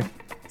hire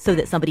so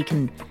that somebody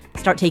can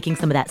start taking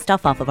some of that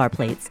stuff off of our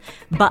plates.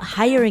 But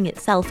hiring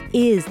itself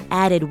is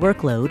added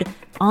workload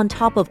on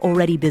top of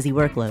already busy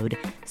workload.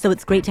 So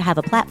it's great to have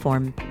a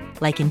platform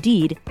like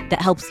Indeed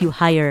that helps you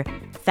hire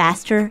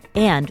faster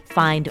and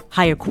find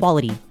higher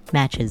quality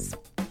matches.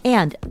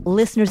 And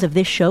listeners of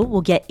this show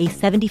will get a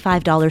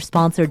 $75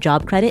 sponsored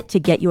job credit to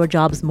get your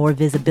jobs more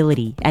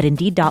visibility at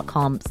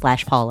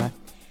Indeed.com/Paula.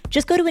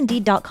 Just go to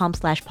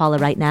Indeed.com/Paula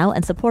right now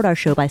and support our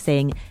show by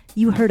saying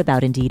you heard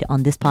about Indeed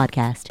on this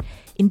podcast.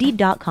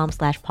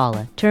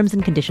 Indeed.com/Paula. Terms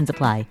and conditions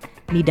apply.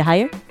 Need to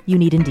hire? You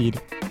need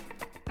Indeed.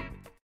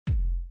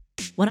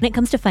 When it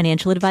comes to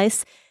financial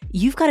advice,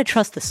 you've got to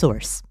trust the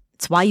source.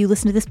 It's why you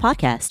listen to this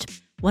podcast.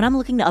 When I'm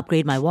looking to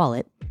upgrade my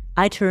wallet,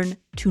 I turn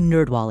to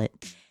NerdWallet.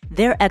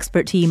 Their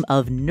expert team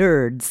of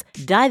nerds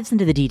dives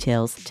into the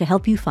details to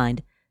help you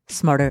find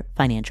smarter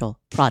financial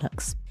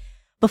products.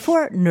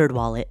 Before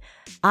NerdWallet,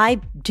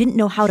 I didn't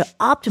know how to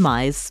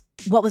optimize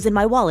what was in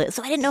my wallet.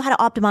 So I didn't know how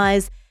to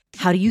optimize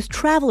how to use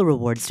travel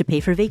rewards to pay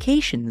for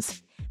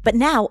vacations. But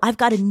now I've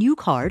got a new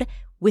card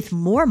with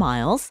more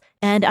miles,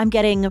 and I'm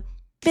getting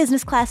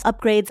business class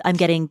upgrades. I'm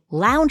getting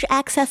lounge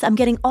access. I'm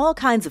getting all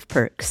kinds of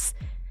perks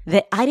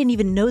that I didn't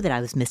even know that I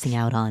was missing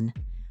out on.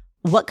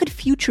 What could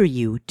future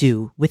you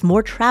do with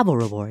more travel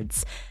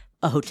rewards?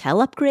 A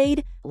hotel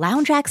upgrade?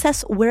 Lounge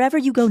access? Wherever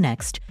you go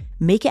next,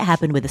 make it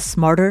happen with a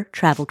smarter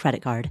travel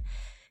credit card.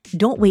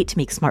 Don't wait to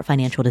make smart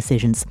financial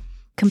decisions.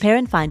 Compare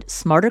and find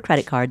smarter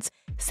credit cards,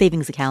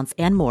 savings accounts,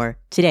 and more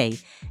today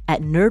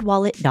at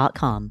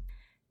nerdwallet.com.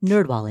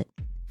 NerdWallet.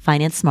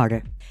 Finance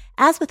smarter.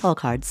 As with all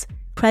cards,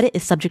 credit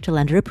is subject to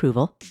lender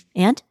approval,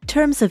 and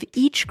terms of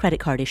each credit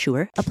card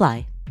issuer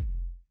apply.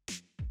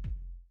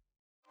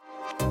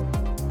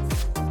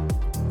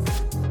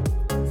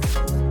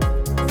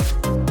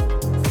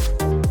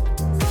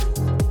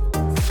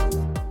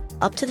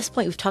 up to this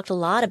point, we've talked a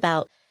lot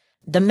about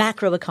the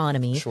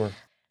macroeconomy. Sure.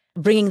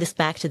 Bringing this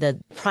back to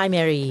the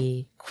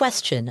primary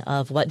question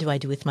of what do I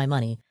do with my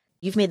money?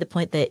 You've made the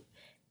point that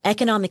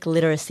economic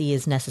literacy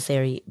is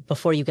necessary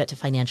before you get to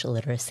financial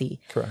literacy.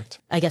 Correct.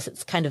 I guess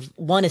it's kind of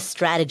one is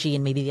strategy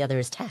and maybe the other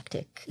is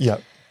tactic. Yeah.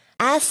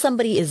 As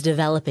somebody is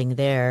developing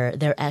their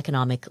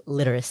economic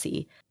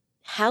literacy,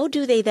 how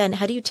do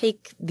you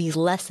take these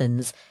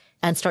lessons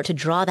and start to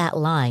draw that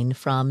line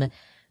from,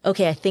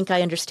 okay, I think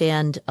I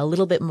understand a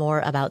little bit more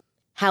about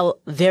how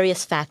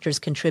various factors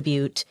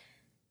contribute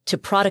to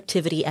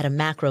productivity at a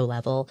macro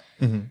level,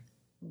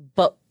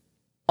 but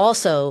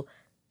also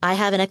I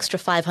have an extra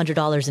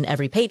 $500 in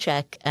every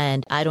paycheck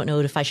and I don't know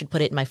if I should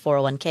put it in my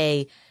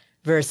 401k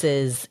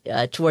versus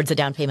towards a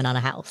down payment on a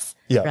house,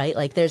 right?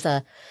 Like there's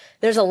a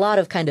lot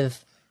of kind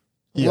of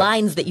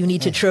lines that you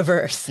need to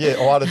traverse.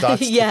 Yeah, a lot of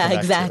dots. Yeah,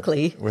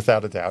 exactly. Here,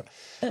 without a doubt.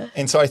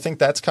 And so I think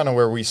that's kind of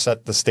where we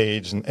set the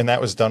stage. And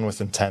that was done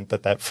with intent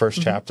that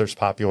first chapter's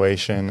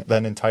population,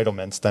 then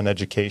entitlements, then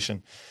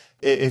education.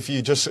 If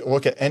you just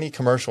look at any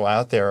commercial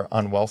out there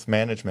on wealth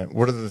management,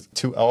 what are the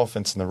two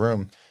elephants in the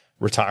room?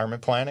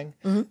 Retirement planning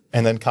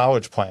and then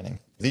college planning.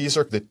 These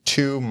are the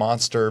two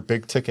monster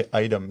big ticket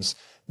items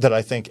that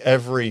I think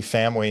every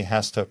family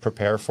has to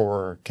prepare for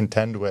or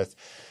contend with.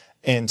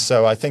 And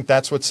so I think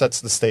that's what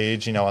sets the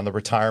stage, on the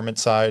retirement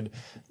side.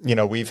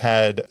 We've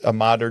had a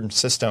modern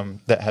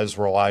system that has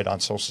relied on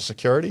Social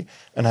Security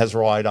and has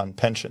relied on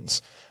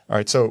pensions. All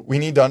right. So we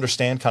need to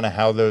understand kind of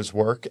how those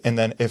work. And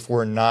then if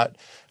we're not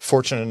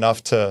fortunate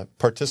enough to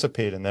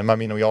participate in them,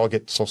 we all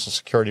get Social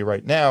Security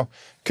right now,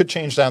 could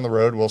change down the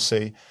road. We'll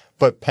see.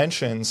 But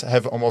pensions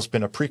have almost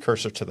been a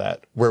precursor to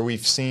that, where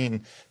we've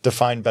seen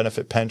defined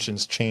benefit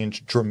pensions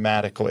change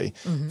dramatically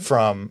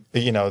from,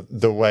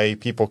 the way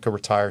people could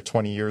retire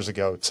 20 years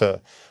ago to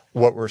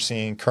what we're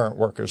seeing current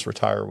workers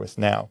retire with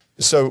now.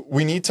 So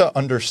we need to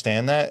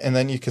understand that. And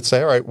then you could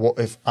say, all right, well,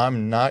 if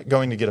I'm not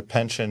going to get a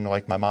pension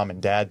like my mom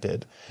and dad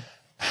did,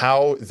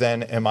 how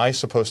then am I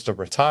supposed to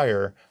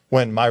retire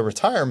when my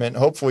retirement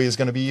hopefully is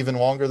going to be even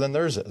longer than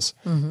theirs is?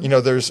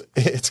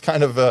 It's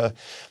kind of a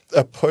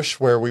push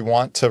where we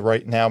want to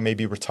right now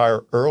maybe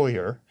retire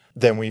earlier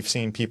than we've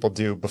seen people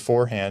do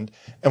beforehand.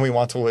 And we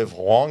want to live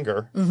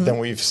longer than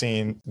we've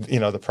seen,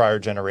 the prior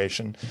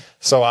generation.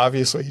 So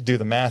obviously you do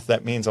the math,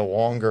 that means a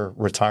longer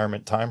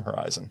retirement time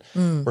horizon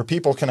where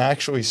people can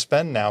actually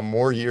spend now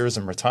more years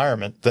in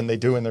retirement than they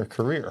do in their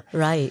career.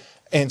 Right.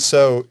 And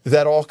so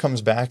that all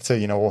comes back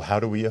to, well, how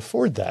do we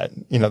afford that?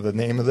 The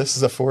name of this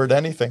is afford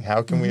anything.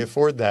 How can we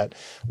afford that?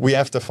 We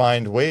have to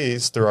find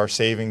ways through our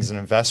savings and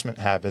investment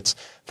habits,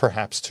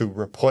 perhaps to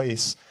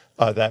replace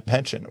that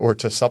pension or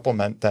to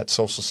supplement that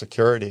Social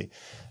Security.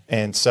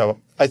 And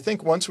so I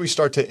think once we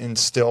start to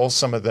instill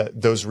some of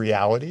those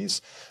realities,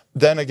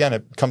 then again,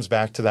 it comes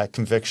back to that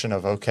conviction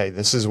of, okay,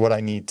 this is what I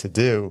need to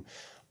do.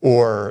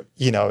 Or,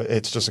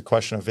 it's just a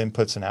question of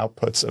inputs and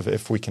outputs of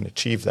if we can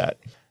achieve that.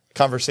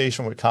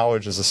 Conversation with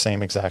college is the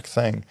same exact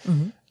thing.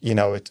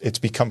 It's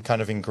become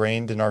kind of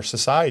ingrained in our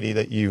society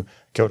that you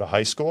go to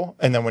high school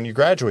and then when you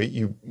graduate,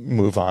 you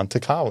move on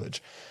to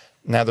college.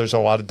 Now there's a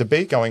lot of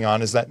debate going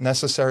on. Is that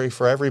necessary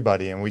for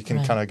everybody? And we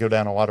can kind of go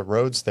down a lot of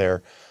roads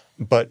there.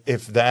 But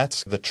if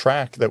that's the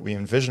track that we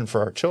envision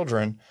for our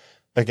children,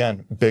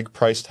 again, big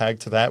price tag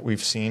to that.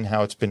 We've seen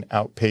how it's been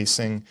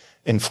outpacing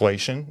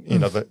inflation,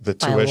 the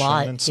tuition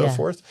and so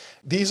forth.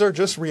 These are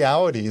just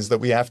realities that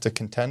we have to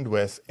contend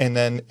with. And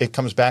then it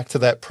comes back to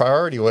that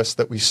priority list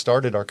that we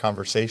started our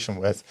conversation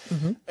with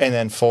and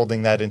then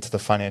folding that into the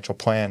financial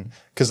plan.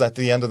 Because at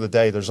the end of the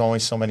day, there's only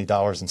so many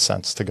dollars and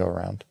cents to go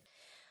around.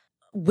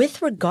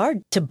 With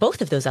regard to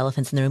both of those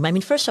elephants in the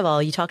room, first of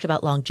all, you talked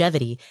about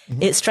longevity.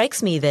 It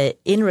strikes me that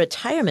in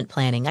retirement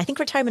planning, I think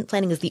retirement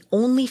planning is the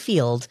only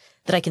field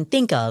that I can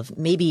think of,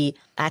 maybe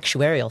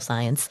actuarial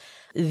science.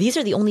 These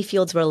are the only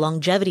fields where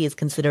longevity is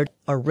considered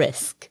a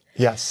risk.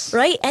 Yes.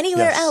 Right?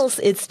 Anywhere else,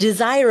 it's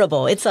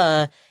desirable. It's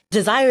a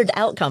desired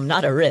outcome,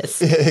 not a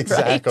risk.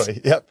 Exactly.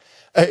 Right? Yep.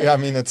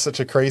 It's such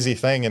a crazy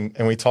thing.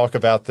 And we talk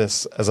about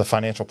this as a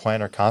financial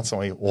planner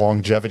constantly,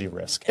 longevity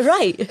risk.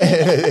 Right.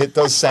 It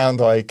does sound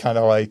like an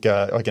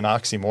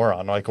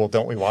oxymoron. Like, well,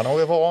 don't we want to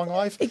live a long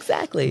life?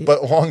 Exactly.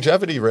 But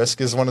longevity risk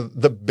is one of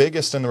the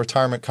biggest in the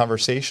retirement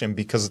conversation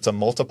because it's a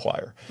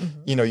multiplier.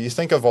 You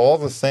think of all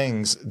the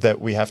things that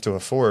we have to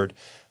afford,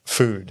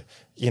 food,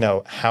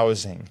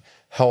 housing,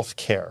 health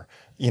care,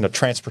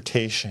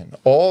 transportation,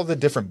 all the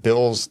different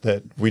bills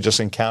that we just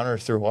encounter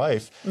through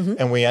life.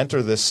 And we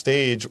enter this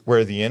stage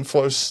where the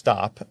inflows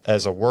stop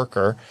as a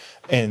worker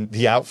and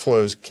the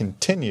outflows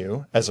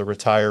continue as a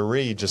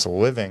retiree just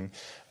living.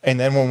 And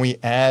then when we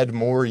add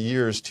more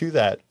years to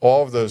that,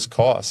 all of those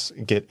costs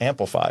get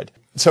amplified.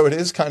 So it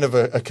is kind of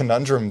a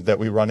conundrum that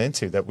we run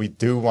into, that we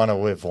do want to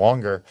live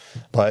longer.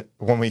 But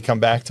when we come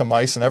back to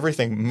mice and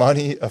everything,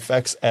 money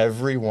affects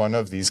every one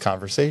of these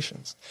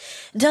conversations.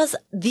 Does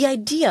the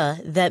idea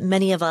that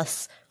many of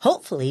us,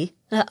 hopefully,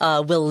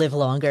 will live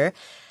longer,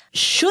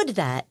 should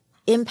that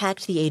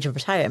impact the age of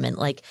retirement?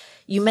 Like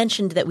you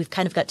mentioned that we've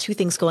kind of got two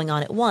things going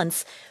on at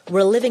once.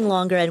 We're living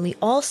longer and we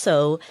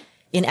also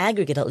in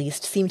aggregate at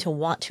least, seem to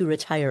want to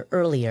retire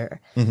earlier.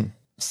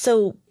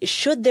 So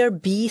should there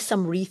be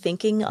some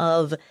rethinking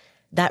of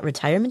that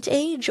retirement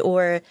age,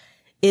 or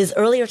is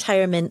early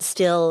retirement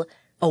still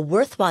a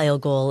worthwhile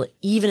goal,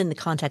 even in the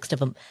context of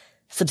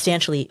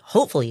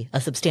hopefully,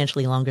 a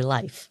substantially longer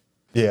life?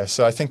 Yeah,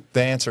 so I think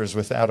the answer is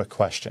without a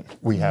question.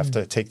 We have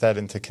to take that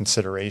into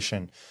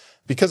consideration.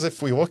 Because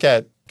if we look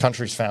at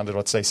countries founded,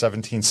 let's say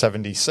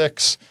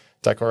 1776,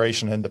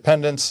 Declaration of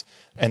Independence,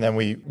 and then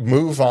we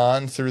move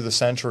on through the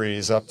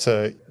centuries up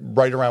to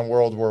right around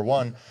World War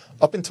I,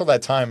 up until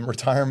that time,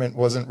 retirement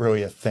wasn't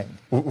really a thing.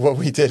 What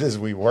we did is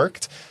we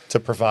worked to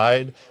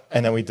provide,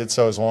 and then we did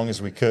so as long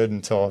as we could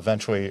until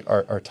eventually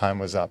our time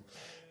was up.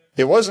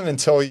 It wasn't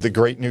until the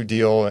Great New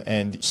Deal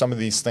and some of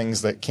these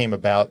things that came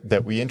about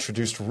that we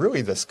introduced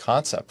really this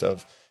concept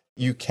of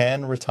you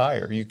can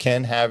retire. You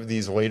can have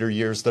these later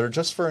years that are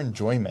just for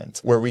enjoyment,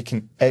 where we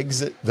can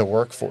exit the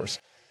workforce.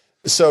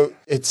 So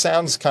it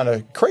sounds kind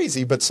of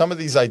crazy, but some of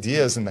these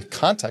ideas in the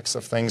context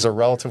of things are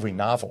relatively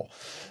novel.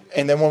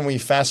 And then when we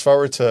fast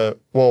forward to,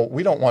 well,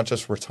 we don't want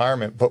just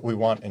retirement, but we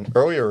want an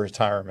earlier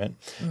retirement.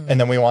 And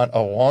then we want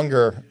a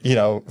longer,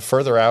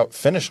 further out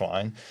finish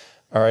line.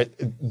 All right.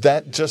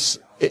 That just,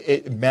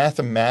 it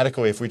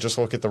mathematically, if we just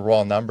look at the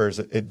raw numbers,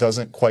 it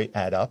doesn't quite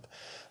add up.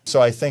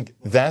 So I think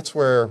that's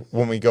where,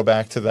 when we go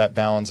back to that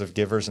balance of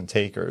givers and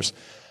takers,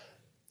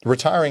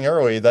 retiring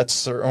early, that's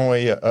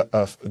certainly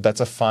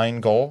that's a fine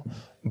goal.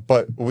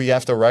 But we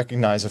have to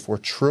recognize if we're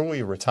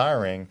truly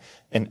retiring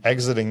and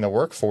exiting the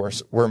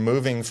workforce, we're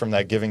moving from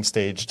that giving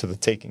stage to the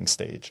taking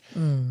stage.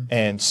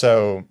 And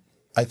so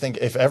I think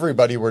if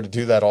everybody were to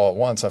do that all at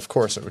once, of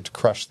course, it would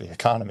crush the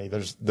economy.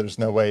 There's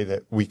no way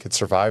that we could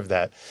survive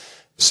that.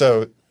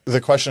 So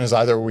the question is,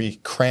 either we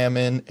cram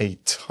in a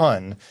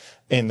ton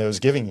in those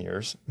giving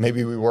years,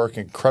 maybe we work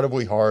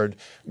incredibly hard,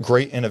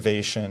 great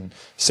innovation,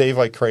 save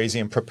like crazy,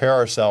 and prepare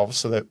ourselves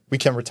so that we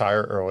can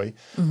retire early.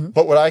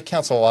 But what I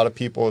counsel a lot of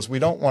people is we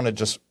don't want to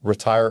just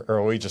retire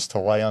early just to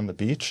lay on the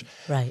beach.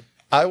 Right.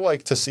 I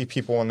like to see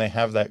people, when they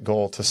have that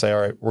goal, to say,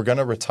 all right, we're going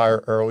to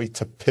retire early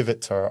to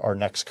pivot to our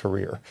next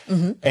career.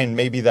 And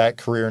maybe that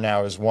career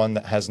now is one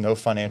that has no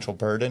financial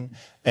burden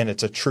and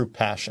it's a true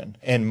passion.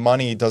 And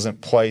money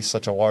doesn't play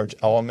such a large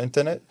element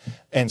in it.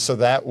 And so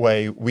that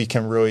way we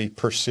can really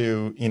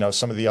pursue,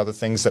 some of the other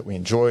things that we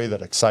enjoy,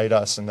 that excite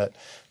us, and that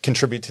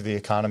contribute to the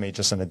economy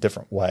just in a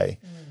different way.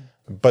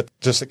 But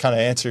just to kind of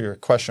answer your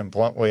question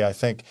bluntly, I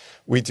think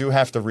we do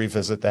have to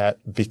revisit that,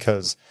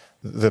 because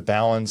the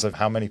balance of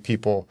how many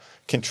people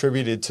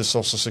contributed to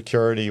Social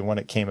Security when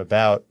it came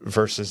about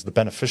versus the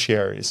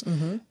beneficiaries,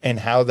 and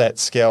how that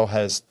scale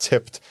has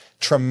tipped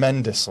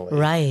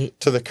tremendously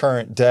to the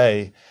current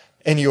day.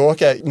 And you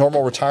look at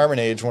normal retirement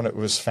age when it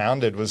was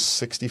founded was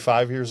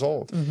 65 years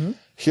old.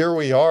 Here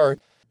we are,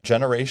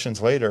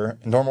 generations later,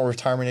 normal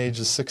retirement age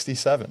is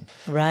 67.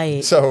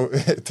 Right. So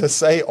to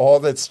say all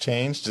that's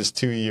changed is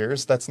 2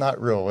 years, that's not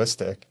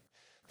realistic.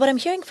 What I'm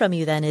hearing from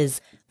you then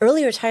is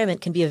early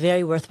retirement can be a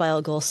very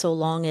worthwhile goal so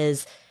long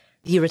as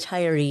the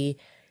retiree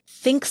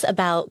thinks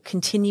about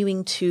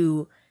continuing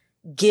to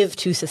give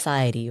to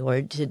society,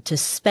 or to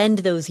spend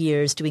those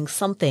years doing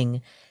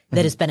something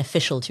that is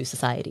beneficial to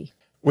society.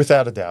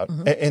 Without a doubt.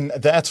 And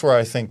that's where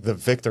I think the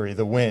victory,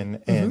 the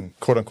win in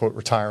quote unquote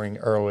retiring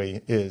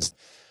early is.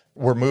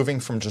 We're moving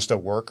from just a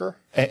worker,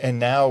 and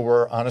now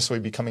we're honestly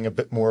becoming a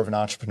bit more of an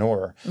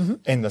entrepreneur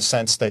in the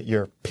sense that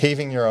you're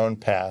paving your own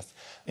path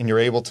and you're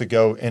able to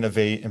go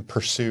innovate and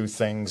pursue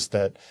things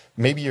that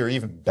maybe you're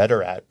even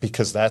better at,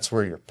 because that's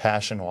where your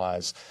passion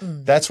lies.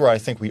 That's where I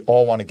think we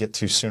all want to get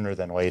to sooner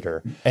than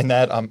later. And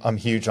that I'm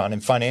huge on.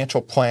 And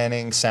financial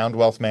planning, sound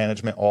wealth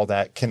management, all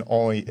that can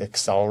only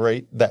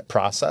accelerate that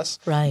process,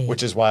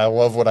 which is why I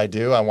love what I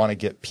do. I want to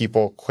get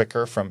people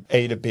quicker from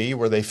A to B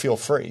where they feel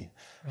free.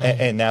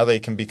 And now they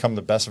can become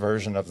the best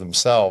version of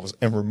themselves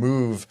and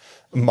remove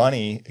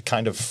money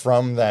kind of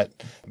from that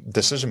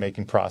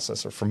decision-making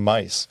process, or from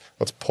mice.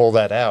 Let's pull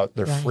that out.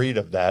 They're freed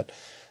of that.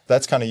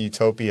 That's kind of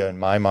utopia in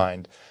my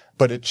mind.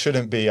 But it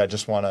shouldn't be, I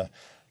just want to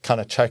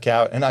kind of check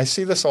out. And I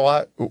see this a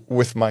lot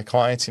with my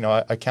clients.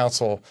 I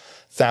counsel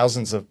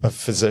thousands of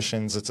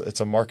physicians.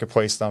 It's a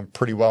marketplace that I'm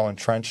pretty well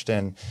entrenched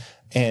in.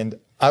 And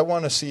I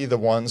want to see the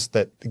ones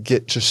that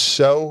get just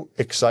so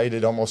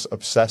excited, almost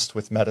obsessed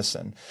with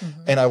medicine.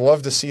 And I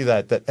love to see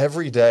that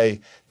every day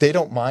they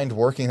don't mind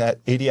working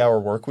that 80-hour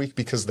work week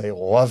because they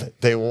love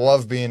it. They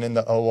love being in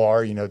the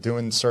OR,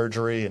 doing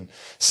surgery and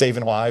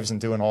saving lives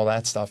and doing all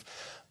that stuff.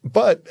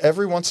 But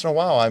every once in a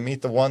while I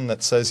meet the one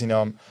that says,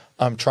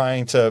 I'm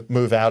trying to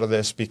move out of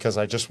this because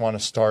I just want to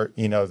start,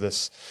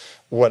 this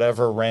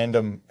whatever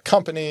random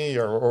company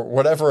or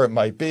whatever it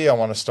might be. I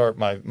want to start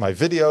my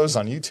videos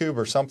on YouTube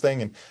or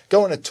something and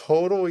go in a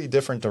totally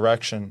different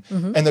direction.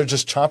 And they're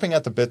just chomping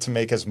at the bit to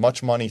make as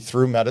much money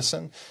through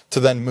medicine to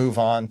then move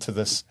on to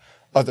this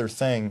other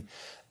thing.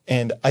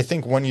 And I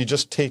think when you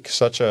just take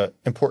such an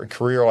important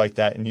career like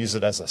that and use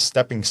it as a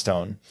stepping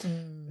stone,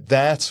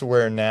 that's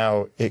where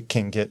now it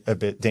can get a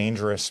bit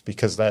dangerous,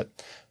 because that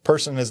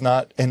person is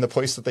not in the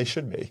place that they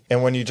should be.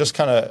 And when you just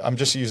I'm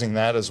just using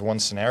that as one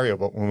scenario,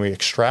 but when we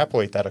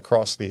extrapolate that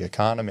across the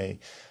economy,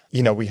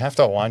 we have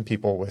to align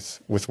people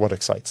with what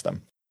excites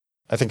them.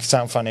 I think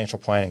sound financial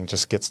planning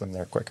just gets them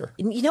there quicker.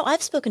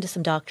 I've spoken to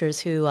some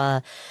doctors who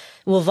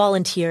will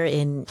volunteer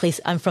in place.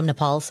 I'm from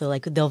Nepal, so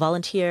they'll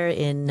volunteer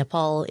in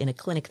Nepal in a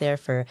clinic there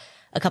for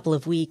a couple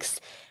of weeks.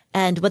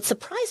 And what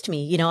surprised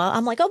me,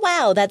 I'm like, oh,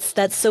 wow,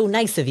 that's so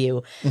nice of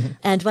you. Mm-hmm.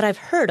 And what I've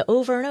heard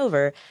over and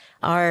over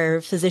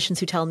are physicians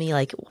who tell me,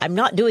 I'm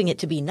not doing it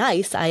to be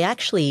nice. I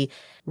actually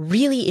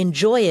really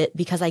enjoy it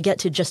because I get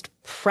to just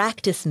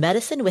practice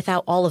medicine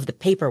without all of the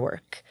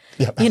paperwork.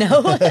 Yep.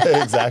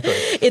 Exactly.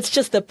 It's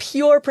just the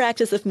pure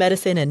practice of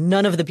medicine and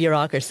none of the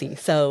bureaucracy.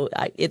 So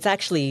it's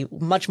actually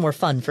much more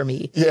fun for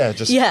me. Yeah,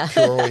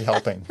 purely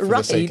helping for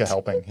the sake of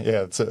helping.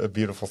 Yeah, it's a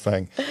beautiful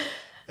thing.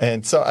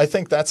 And so I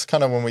think that's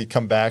kind of when we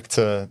come back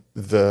to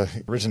the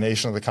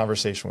origination of the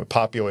conversation with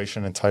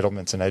population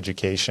entitlements and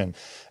education.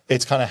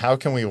 It's kind of how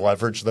can we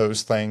leverage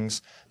those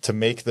things to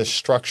make the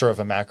structure of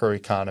a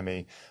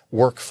macroeconomy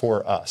work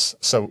for us.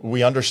 So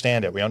we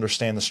understand it. We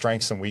understand the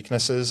strengths and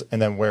weaknesses,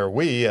 and then where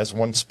we, as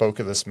one spoke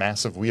of this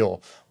massive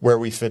wheel, where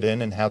we fit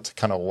in and how to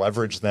kind of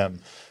leverage them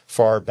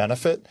for our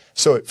benefit.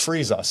 So it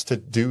frees us to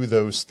do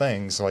those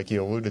things like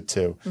you alluded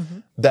to. Mm-hmm.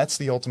 That's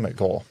the ultimate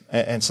goal.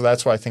 And so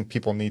that's why I think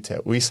people need to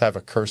at least have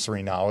a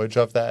cursory knowledge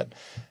of that,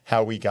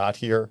 how we got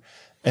here.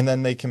 And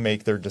then they can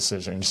make their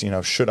decisions.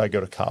 Should I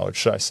go to college?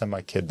 Should I send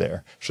my kid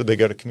there? Should they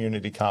go to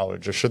community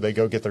college, or should they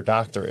go get their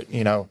doctorate?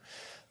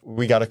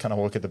 We got to kind of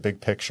look at the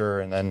big picture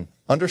and then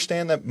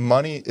understand that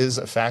money is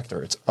a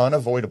factor. It's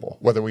unavoidable.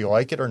 Whether we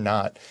like it or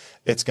not,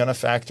 it's going to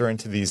factor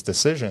into these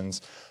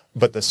decisions.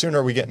 But the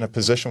sooner we get in a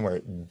position where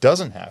it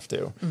doesn't have to,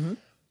 mm-hmm.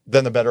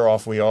 then the better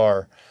off we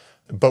are.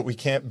 But we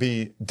can't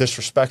be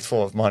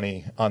disrespectful of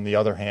money on the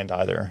other hand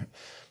either.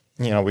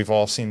 We've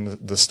all seen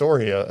the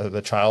story of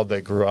the child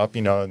that grew up,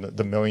 in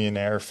the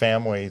millionaire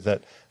family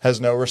that has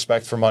no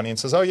respect for money and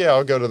says, oh, yeah,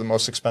 I'll go to the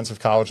most expensive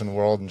college in the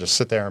world and just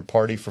sit there and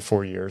party for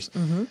 4 years.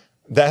 Mm-hmm.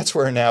 That's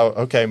where now,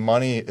 okay,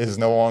 money is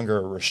no longer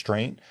a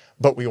restraint,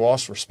 but we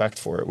lost respect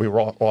for it. We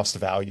lost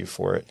value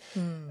for it.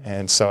 Mm.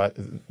 And so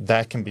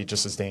that can be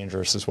just as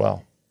dangerous as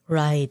well.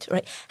 Right.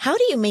 How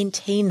do you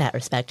maintain that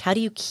respect? How do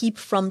you keep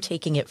from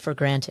taking it for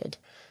granted?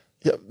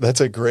 Yeah,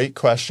 that's a great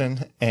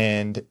question.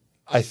 And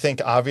I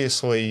think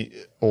obviously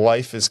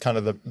life is kind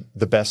of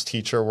the best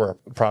teacher. We're a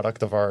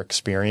product of our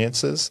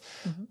experiences.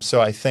 Mm-hmm.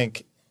 So I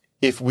think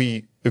if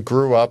we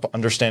grew up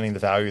understanding the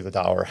value of the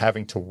dollar,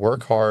 having to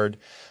work hard,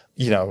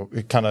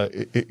 kind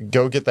of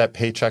go get that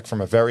paycheck from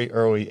a very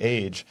early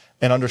age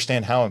and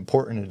understand how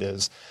important it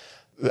is.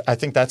 I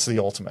think that's the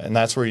ultimate. And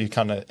that's where you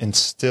kind of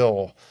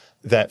instill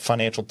that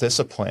financial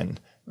discipline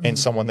mm-hmm. in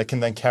someone that can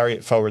then carry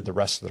it forward the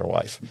rest of their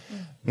life.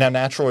 Mm-hmm. Now,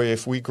 naturally,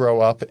 if we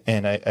grow up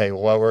in a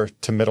lower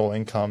to middle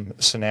income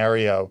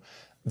scenario,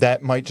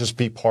 that might just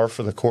be par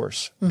for the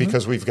course mm-hmm.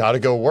 because we've got to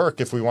go work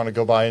if we want to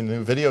go buy a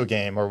new video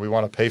game or we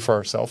want to pay for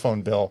our cell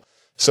phone bill.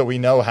 So we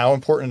know how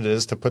important it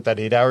is to put that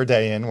 8-hour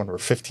day in when we're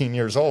 15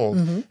 years old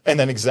mm-hmm. and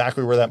then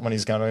exactly where that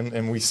money's going.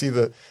 And we see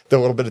the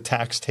little bit of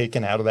tax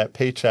taken out of that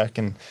paycheck.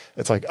 And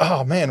it's like,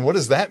 oh, man, what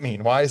does that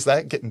mean? Why is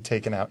that getting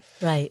taken out?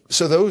 Right.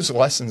 So those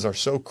lessons are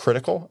so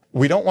critical.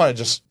 We don't want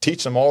to just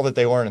teach them all that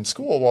they learn in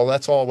school. Well,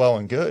 that's all well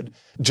and good.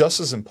 Just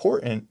as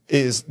important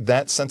is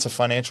that sense of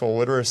financial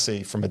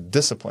literacy from a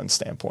discipline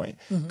standpoint,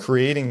 mm-hmm.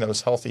 creating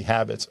those healthy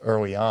habits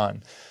early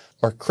on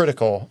are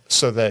critical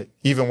so that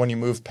even when you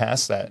move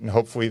past that and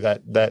hopefully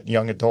that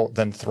young adult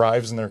then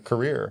thrives in their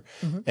career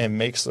mm-hmm. and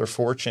makes their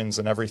fortunes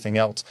and everything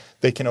else,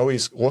 they can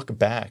always look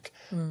back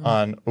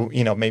on,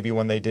 maybe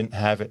when they didn't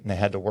have it and they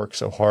had to work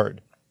so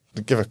hard.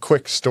 To give a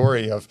quick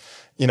story of,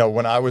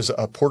 when I was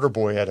a porter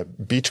boy at a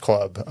beach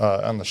club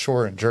on the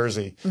shore in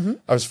Jersey, mm-hmm.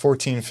 I was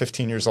 14,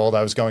 15 years old.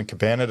 I was going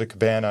cabana to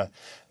cabana.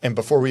 And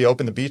before we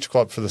opened the beach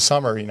club for the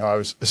summer, I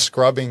was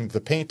scrubbing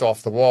the paint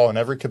off the wall in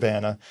every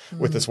cabana mm-hmm.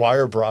 with this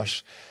wire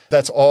brush.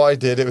 That's all I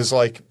did. It was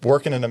like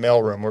working in a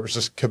mailroom where it was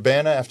just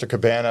cabana after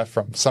cabana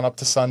from sunup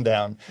to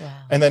sundown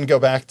and then go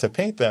back to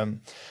paint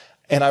them.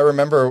 And I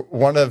remember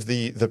one of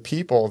the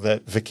people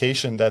that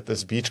vacationed at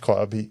this beach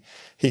club,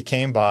 he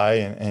came by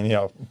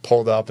and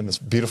pulled up in this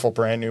beautiful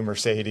brand new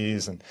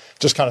Mercedes and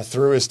just kind of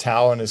threw his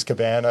towel in his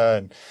cabana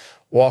and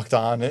walked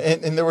on.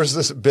 And there was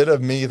this bit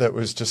of me that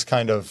was just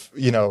kind of,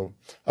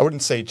 I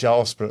wouldn't say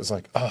jealous, but it was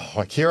like, oh,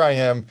 like here I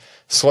am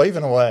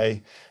slaving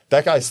away.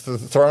 That guy's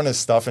throwing his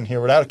stuff in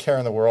here without a care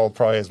in the world,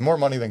 probably has more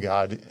money than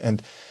God.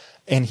 And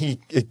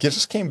it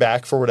just came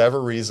back for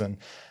whatever reason.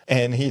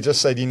 And he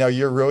just said,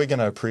 you're really going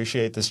to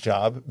appreciate this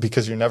job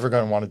because you're never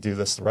going to want to do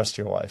this the rest of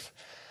your life.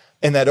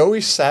 And that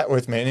always sat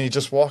with me. And he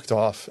just walked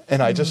off.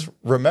 And I just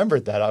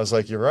remembered that. I was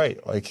like, you're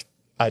right. Like,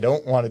 I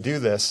don't want to do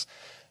this.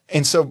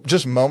 And so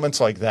just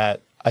moments like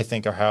that, I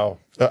think, are how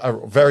a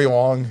very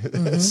long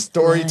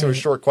story to a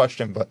short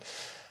question. But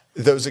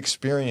those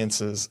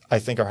experiences, I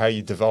think, are how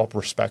you develop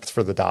respect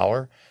for the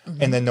dollar.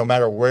 Mm-hmm. And then no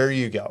matter where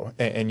you go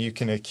and you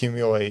can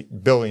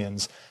accumulate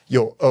billions,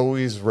 you'll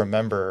always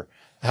remember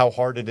how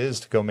hard it is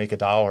to go make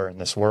 $1 in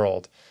this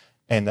world.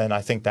 And then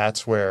I think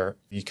that's where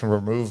you can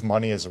remove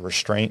money as a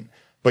restraint,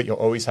 but you'll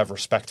always have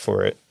respect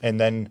for it. And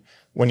then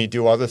when you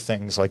do other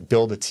things like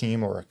build a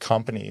team or a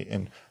company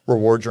and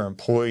reward your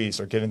employees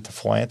or get into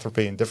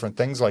philanthropy and different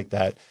things like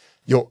that,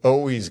 you'll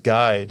always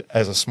guide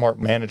as a smart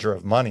manager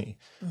of money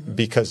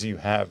because you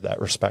have that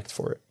respect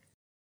for it.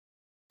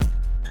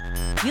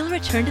 We'll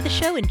return to the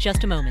show in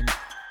just a moment.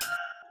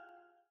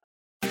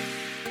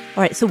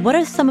 All right, so what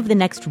are some of the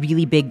next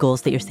really big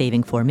goals that you're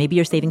saving for? Maybe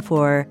you're saving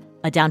for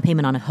a down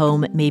payment on a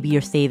home. Maybe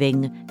you're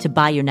saving to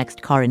buy your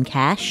next car in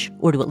cash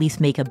or to at least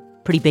make a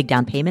pretty big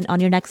down payment on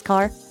your next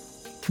car.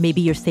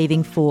 Maybe you're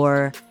saving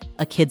for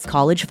a kid's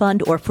college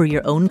fund or for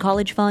your own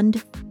college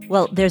fund.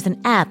 Well, there's an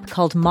app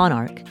called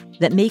Monarch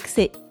that makes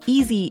it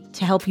easy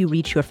to help you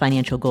reach your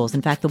financial goals.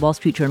 In fact, the Wall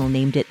Street Journal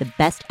named it the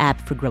best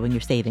app for growing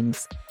your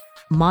savings.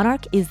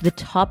 Monarch is the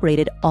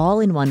top-rated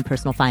all-in-one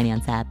personal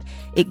finance app.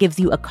 It gives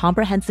you a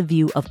comprehensive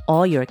view of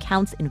all your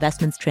accounts,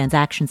 investments,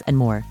 transactions, and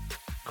more.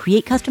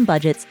 Create custom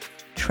budgets,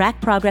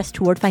 track progress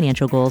toward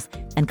financial goals,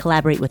 and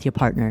collaborate with your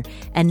partner.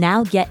 And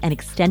now get an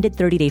extended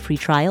 30-day free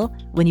trial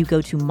when you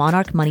go to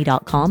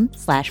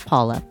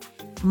monarchmoney.com/Paula.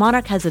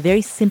 Monarch has a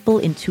very simple,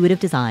 intuitive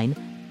design.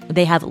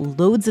 They have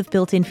loads of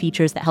built-in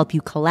features that help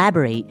you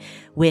collaborate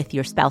with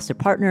your spouse or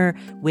partner,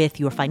 with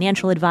your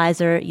financial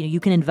advisor.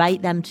 You can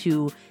invite them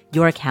to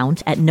your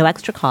account at no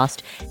extra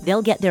cost.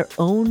 They'll get their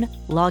own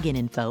login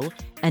info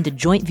and a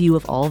joint view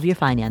of all of your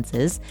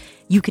finances.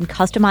 You can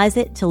customize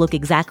it to look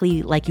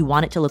exactly like you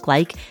want it to look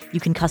like. You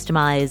can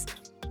customize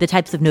the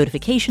types of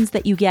notifications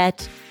that you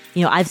get.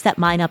 I've set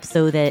mine up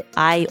so that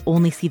I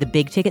only see the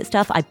big ticket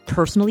stuff. I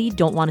personally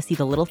don't want to see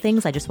the little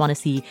things. I just want to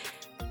see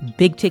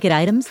big ticket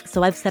items.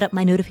 So I've set up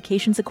my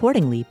notifications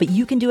accordingly, but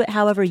you can do it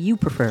however you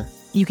prefer.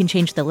 You can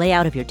change the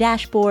layout of your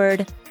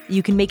dashboard.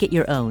 You can make it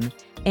your own.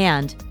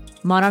 And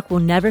Monarch will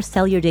never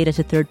sell your data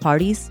to third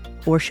parties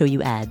or show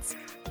you ads.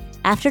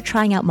 After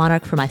trying out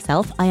Monarch for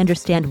myself, I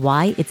understand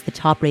why it's the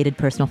top-rated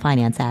personal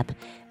finance app.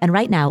 And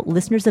right now,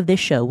 listeners of this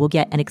show will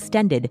get an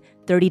extended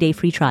 30-day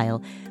free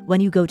trial when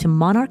you go to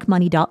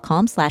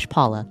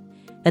monarchmoney.com/Paula.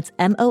 That's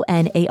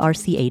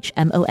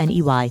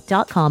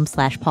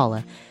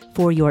monarchmoney.com/Paula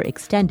for your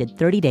extended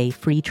 30-day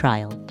free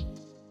trial.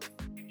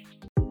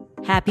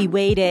 Happy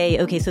Way Day.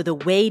 Okay, so the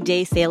Way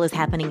Day sale is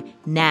happening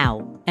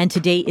now. And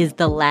today is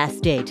the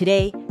last day.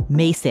 Today,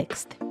 May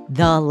 6th,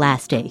 the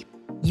last day.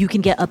 You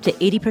can get up to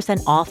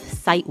 80% off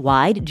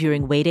site-wide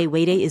during Way Day.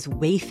 Way Day is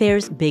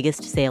Wayfair's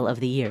biggest sale of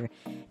the year.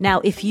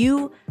 Now, if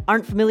you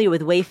aren't familiar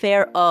with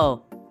Wayfair,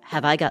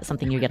 have I got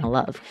something you're going to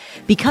love.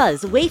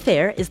 Because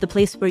Wayfair is the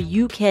place where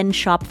you can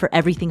shop for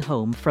everything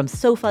home, from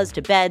sofas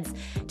to beds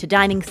to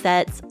dining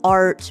sets,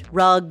 art,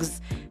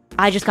 rugs.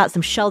 I just got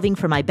some shelving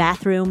for my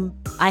bathroom.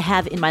 I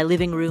have in my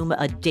living room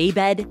a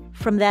daybed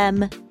from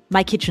them.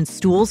 My kitchen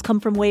stools come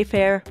from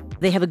Wayfair.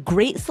 They have a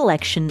great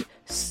selection,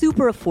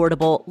 super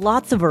affordable,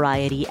 lots of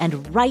variety.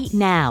 And right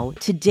now,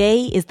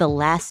 today is the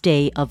last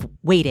day of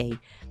Way Day,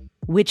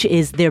 which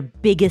is their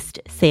biggest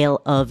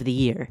sale of the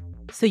year.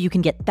 So you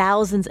can get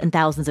thousands and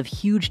thousands of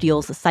huge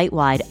deals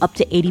site-wide, up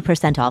to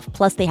 80% off.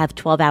 Plus, they have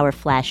 12-hour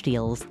flash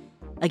deals.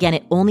 Again,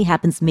 it only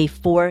happens May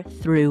 4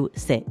 through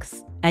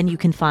 6. And you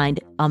can find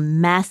a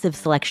massive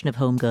selection of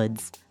home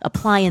goods,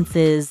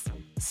 appliances,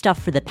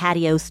 stuff for the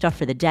patio, stuff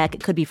for the deck.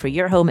 It could be for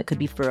your home. It could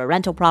be for a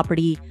rental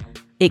property.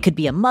 It could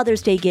be a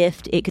Mother's Day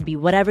gift. It could be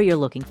whatever you're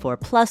looking for.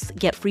 Plus,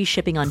 get free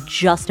shipping on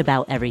just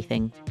about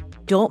everything.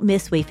 Don't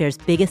miss Wayfair's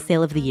biggest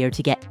sale of the year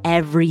to get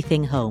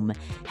everything home.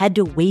 Head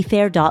to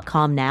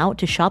wayfair.com now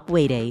to shop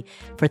Way Day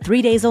for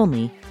 3 days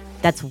only.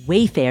 That's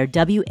Wayfair,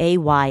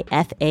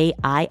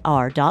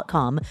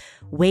 WAYFAIR.com.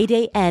 Way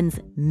Day ends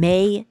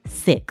May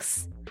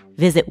 6th.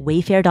 Visit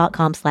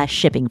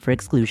wayfair.com/shipping for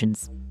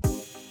exclusions.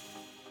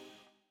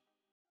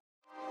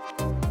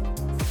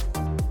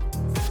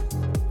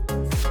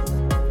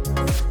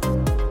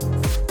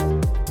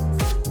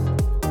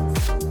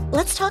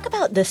 Let's talk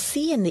about the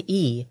C and the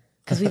E,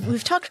 because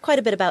we've talked quite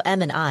a bit about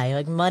M and I,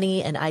 like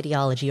money and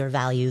ideology or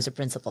values or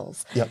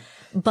principles. Yep.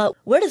 But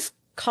where does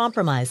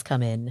compromise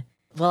come in?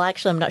 Well,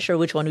 actually, I'm not sure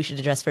which one we should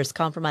address first,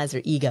 compromise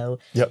or ego.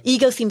 Yep.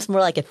 Ego seems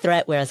more like a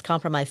threat, whereas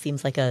compromise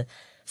seems like a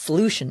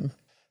solution.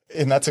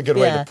 And that's a good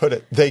way to put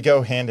it. They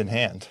go hand in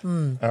hand.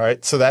 All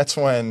right. So that's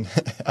when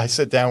I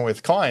sit down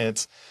with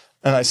clients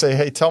and I say,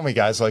 hey, tell me,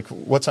 guys, like,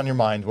 what's on your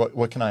mind?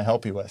 What can I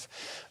help you with?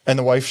 And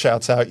the wife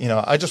shouts out,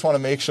 I just want to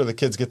make sure the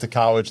kids get to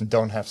college and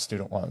don't have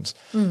student loans.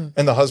 And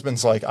the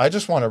husband's like, I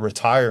just want to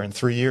retire in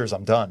 3 years.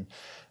 I'm done.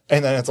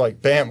 And then it's like,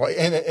 bam.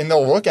 And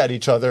they'll look at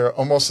each other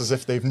almost as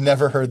if they've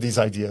never heard these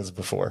ideas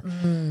before.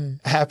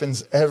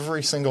 Happens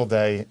every single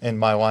day in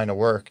my line of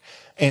work.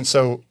 And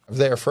so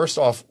first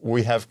off,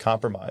 we have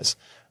compromise.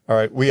 All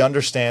right. We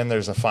understand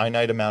there's a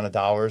finite amount of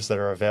dollars that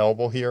are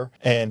available here.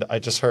 And I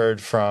just heard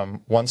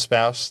from one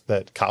spouse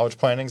that college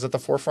planning is at the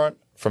forefront.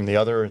 From the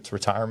other, it's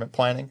retirement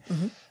planning.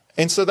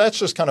 And so that's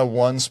just kind of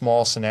one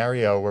small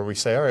scenario where we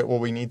say, all right, well,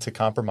 we need to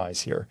compromise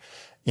here.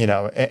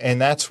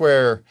 And that's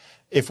where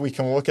if we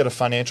can look at a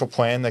financial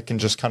plan that can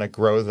just kind of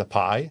grow the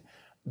pie,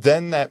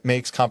 then that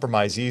makes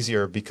compromise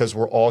easier because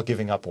we're all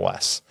giving up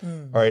less.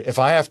 All right. If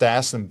I have to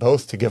ask them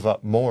both to give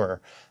up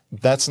more,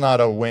 that's not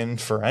a win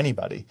for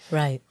anybody.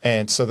 Right.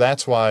 And so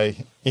that's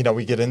why,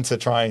 we get into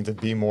trying to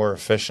be more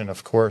efficient,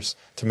 of course,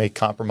 to make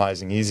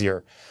compromising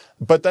easier.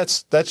 But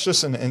that's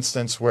just an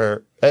instance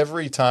where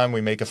every time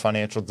we make a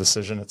financial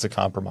decision, it's a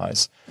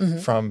compromise.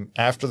 From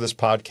after this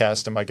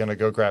podcast, am I going to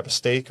go grab a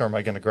steak or am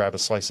I going to grab a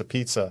slice of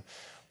pizza?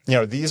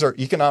 These are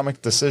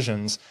economic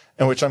decisions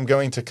in which I'm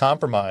going to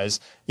compromise,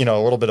 a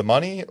little bit of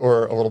money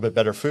or a little bit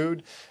better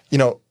food.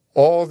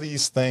 All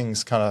these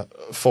things kind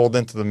of fold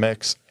into the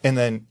mix. And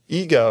then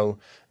ego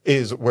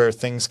is where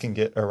things can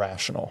get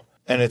irrational.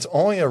 And it's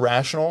only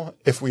irrational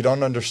if we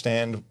don't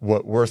understand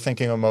what we're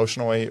thinking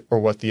emotionally or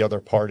what the other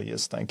party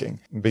is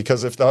thinking.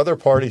 Because if the other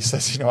party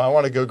says, I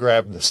want to go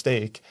grab the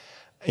steak,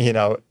 and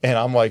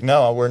I'm like,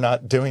 no, we're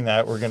not doing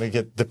that. We're going to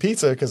get the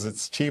pizza because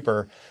it's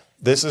cheaper.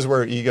 This is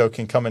where ego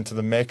can come into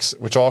the mix,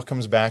 which all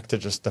comes back to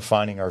just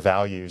defining our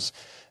values.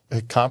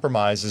 A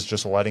compromise is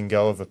just letting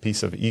go of a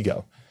piece of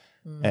ego.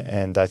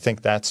 And I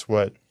think that's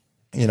what,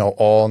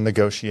 all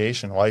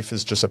negotiation, life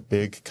is just a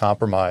big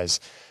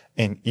compromise.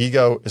 And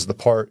ego is the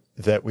part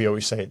that we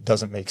always say it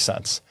doesn't make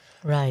sense.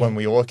 Right. When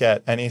we look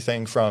at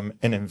anything from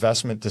an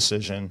investment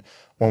decision,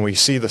 when we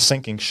see the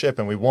sinking ship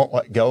and we won't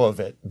let go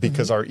of it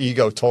because our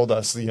ego told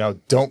us,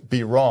 don't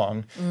be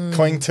wrong,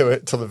 cling to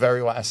it till the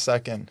very last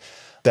second.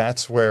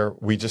 That's where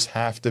we just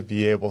have to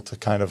be able to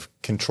kind of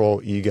control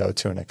ego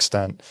to an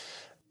extent.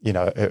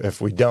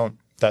 If we don't,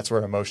 that's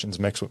where emotions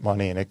mix with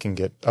money and it can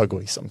get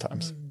ugly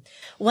sometimes.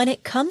 When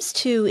it comes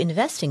to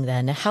investing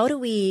then, how do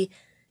we,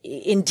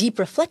 in deep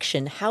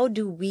reflection, how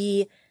do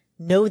we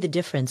know the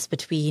difference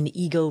between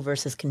ego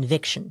versus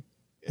conviction?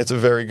 It's a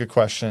very good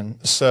question.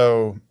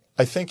 So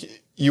I think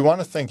you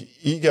want to think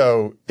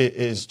ego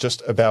is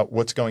just about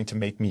what's going to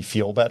make me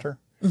feel better.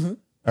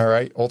 All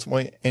right.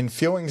 Ultimately, and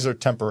feelings are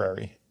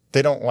temporary.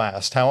 They don't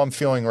last. How I'm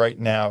feeling right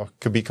now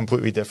could be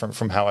completely different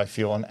from how I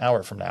feel an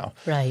hour from now.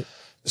 Right.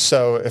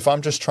 So if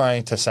I'm just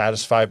trying to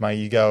satisfy my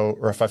ego,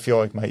 or if I feel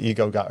like my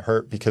ego got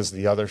hurt because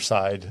the other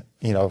side,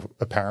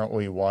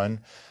 apparently won,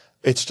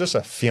 it's just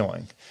a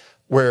feeling.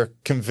 Where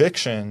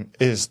conviction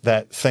is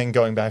that thing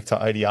going back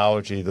to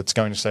ideology that's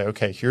going to say,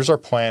 okay, here's our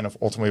plan of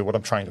ultimately what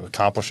I'm trying to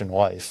accomplish in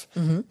life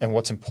and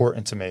what's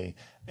important to me,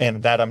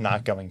 and that I'm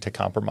not going to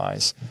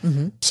compromise.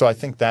 So I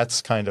think that's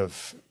kind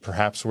of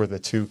perhaps where the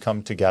two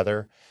come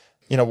together.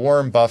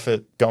 Warren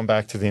Buffett, going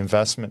back to the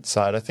investment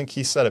side, I think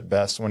he said it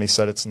best when he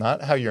said it's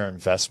not how your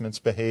investments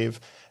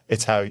behave,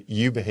 it's how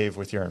you behave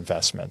with your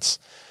investments.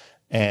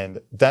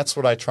 And that's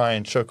what I try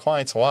and show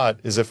clients a lot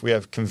is if we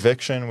have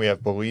conviction, we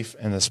have belief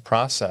in this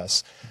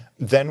process,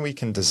 then we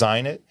can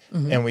design it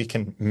and we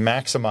can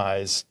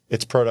maximize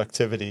its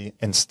productivity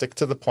and stick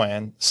to the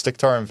plan, stick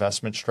to our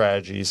investment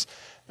strategies.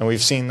 And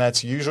we've seen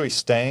that's usually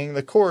staying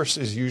the course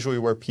is usually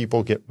where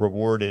people get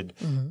rewarded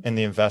in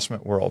the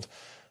investment world.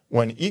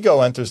 When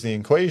ego enters the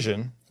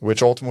equation,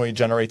 which ultimately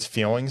generates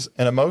feelings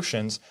and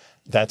emotions,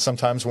 that's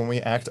sometimes when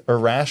we act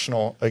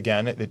irrational.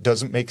 Again, it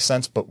doesn't make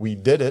sense, but we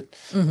did it.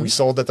 We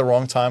sold at the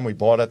wrong time. We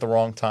bought at the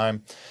wrong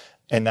time.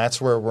 And that's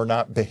where we're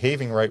not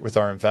behaving right with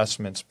our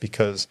investments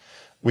because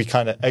we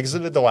kind of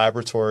exited the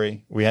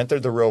laboratory. We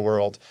entered the real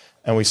world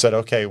and we said,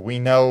 okay, we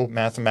know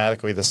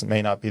mathematically this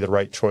may not be the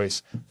right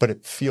choice, but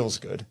it feels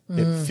good.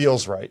 It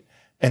feels right.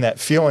 And that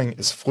feeling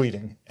is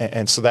fleeting.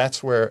 And so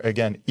that's where,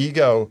 again,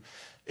 ego,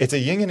 it's a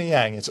yin and a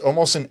yang. It's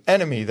almost an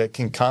enemy that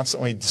can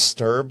constantly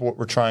disturb what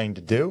we're trying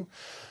to do.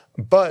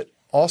 But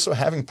also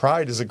having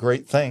pride is a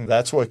great thing.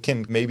 That's what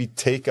can maybe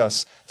take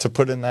us to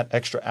put in that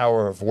extra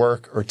hour of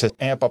work or to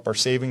amp up our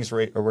savings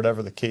rate or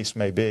whatever the case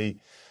may be.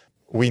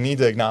 We need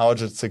to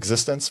acknowledge its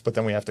existence, but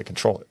then we have to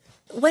control it.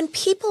 When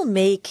people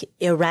make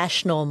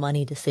irrational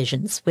money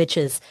decisions, which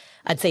is,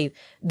 I'd say,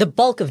 the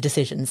bulk of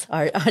decisions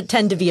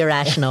tend to be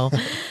irrational,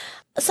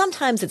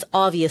 sometimes it's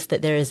obvious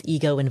that there is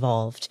ego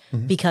involved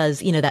because,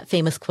 that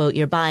famous quote,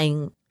 you're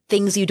buying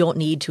things you don't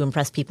need to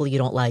impress people you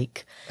don't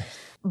like.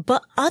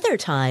 But other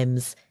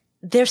times,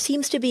 there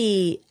seems to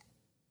be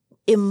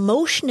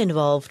emotion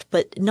involved,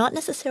 but not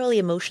necessarily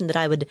emotion that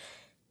I would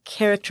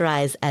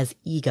characterize as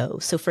ego.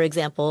 So, for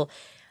example,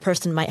 a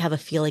person might have a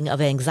feeling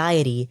of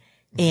anxiety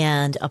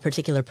and a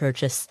particular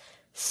purchase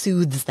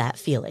soothes that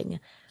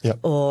feeling. Yep.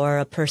 Or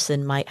a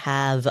person might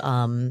have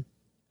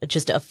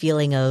just a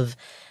feeling of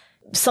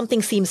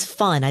something seems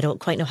fun. I don't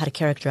quite know how to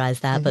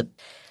characterize that, but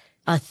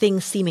a thing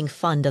seeming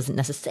fun doesn't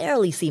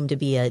necessarily seem to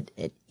be an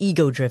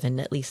ego-driven,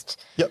 at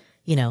least. Yep.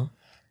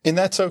 And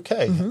that's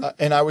okay.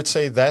 And I would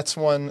say that's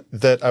one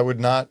that I would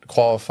not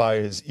qualify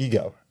as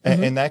ego.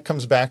 And that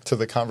comes back to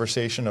the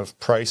conversation of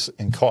price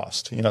and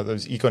cost,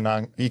 those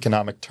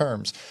economic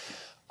terms.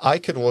 I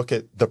could look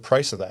at the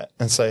price of that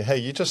and say, hey,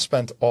 you just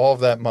spent all of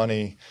that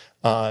money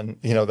on,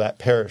 that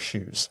pair of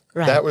shoes.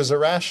 Right. That was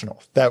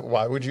irrational.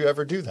 Why would you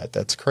ever do that?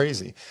 That's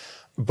crazy.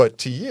 But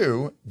to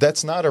you,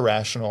 that's not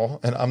irrational.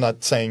 And I'm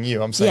not saying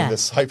you, I'm saying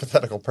this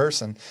hypothetical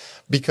person,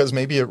 because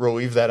maybe it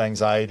relieved that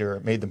anxiety or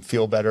it made them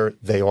feel better.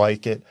 They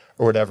like it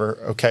or whatever.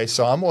 Okay.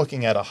 So I'm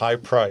looking at a high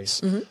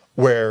price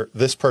where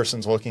this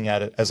person's looking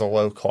at it as a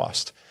low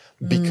cost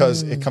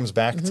because it comes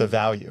back to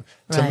value.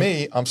 To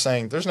me, I'm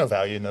saying there's no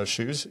value in those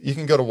shoes. You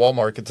can go to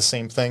Walmart, get the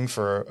same thing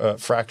for a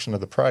fraction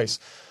of the price.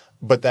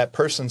 But that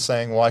person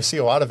saying, well, I see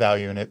a lot of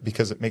value in it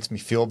because it makes me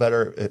feel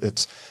better.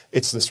 It's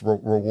this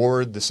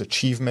reward, this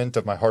achievement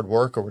of my hard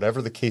work or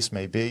whatever the case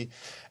may be.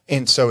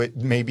 And so it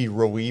maybe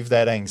relieved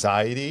that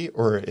anxiety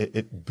or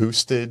it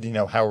boosted,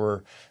 how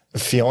we're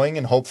feeling.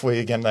 And hopefully,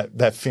 again,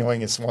 that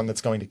feeling is one that's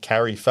going to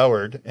carry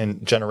forward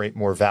and generate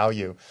more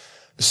value.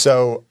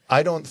 So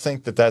I don't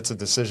think that that's a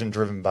decision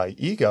driven by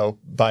ego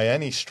by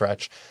any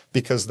stretch,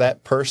 because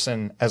that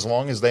person, as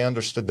long as they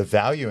understood the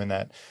value in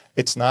that,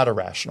 it's not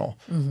irrational,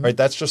 right?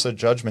 That's just a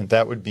judgment.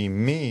 That would be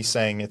me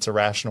saying it's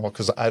irrational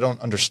because I don't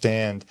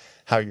understand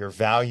how you're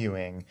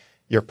valuing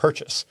your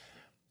purchase.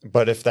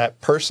 But if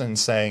that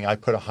person's saying, I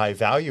put a high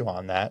value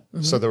on that,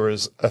 so there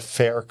was a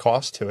fair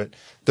cost to it,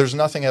 there's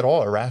nothing at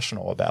all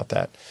irrational about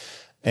that.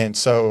 And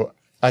so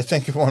I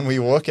think when we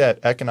look at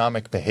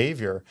economic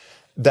behavior,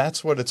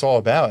 that's what it's all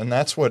about. And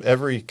that's what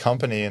every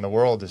company in the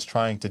world is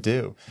trying to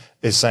do,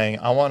 is saying,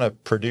 I want to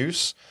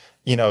produce,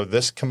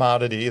 this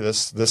commodity,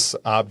 this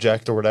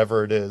object or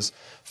whatever it is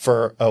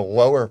for a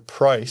lower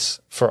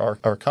price for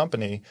our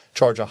company,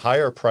 charge a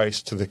higher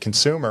price to the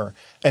consumer.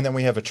 And then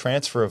we have a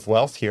transfer of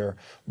wealth here.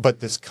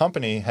 But this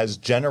company has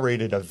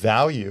generated a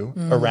value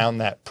around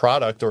that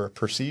product or a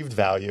perceived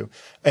value.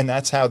 And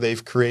that's how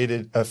they've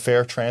created a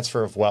fair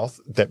transfer of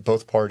wealth that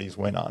both parties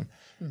win on.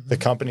 The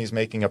company's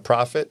making a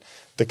profit.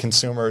 The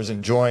consumer is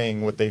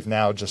enjoying what they've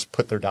now just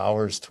put their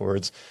dollars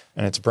towards,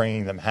 and it's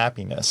bringing them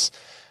happiness.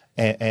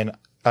 And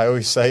I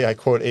always say, I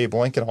quote Abe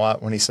Lincoln a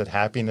lot when he said,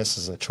 happiness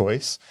is a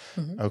choice.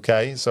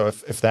 Okay. So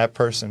if that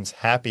person's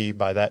happy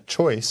by that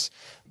choice,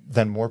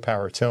 then more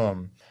power to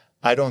him.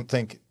 I don't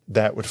think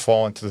that would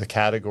fall into the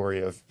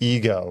category of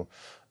ego.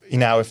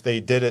 Now, if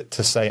they did it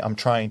to say, I'm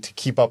trying to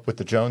keep up with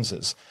the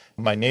Joneses,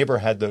 my neighbor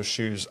had those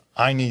shoes,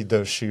 I need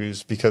those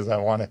shoes because I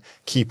want to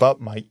keep up.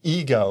 My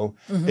ego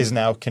is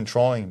now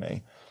controlling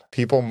me.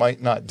 People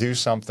might not do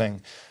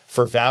something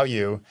for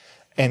value,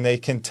 and they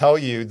can tell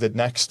you the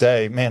next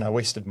day, man, I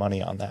wasted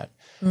money on that.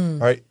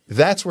 Right?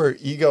 That's where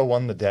ego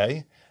won the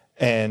day.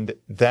 And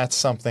that's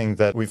something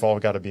that we've all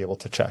got to be able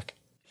to check.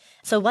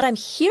 So what I'm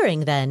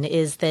hearing then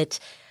is that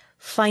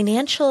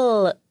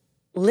financial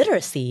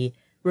literacy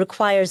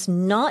requires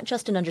not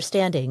just an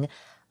understanding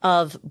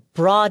of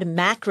broad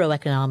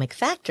macroeconomic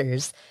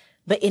factors,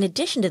 but in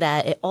addition to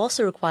that, it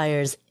also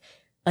requires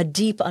a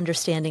deep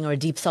understanding or a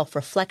deep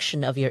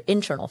self-reflection of your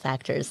internal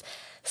factors.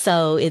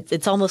 So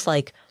it's almost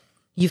like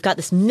you've got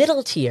this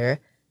middle tier,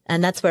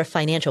 and that's where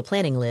financial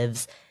planning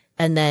lives.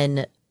 And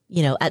then,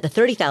 at the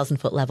 30,000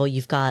 foot level,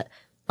 you've got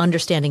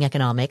understanding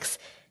economics.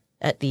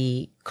 At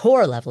the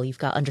core level, you've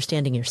got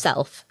understanding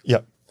yourself.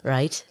 Yep.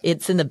 Right?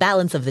 It's in the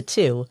balance of the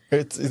two.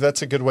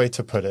 That's a good way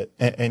to put it.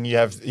 And you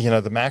have,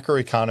 the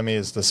macroeconomy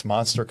is this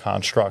monster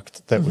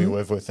construct that we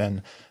live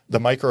within. The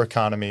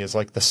microeconomy is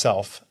like the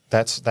self.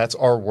 That's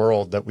our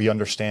world that we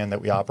understand,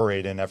 that we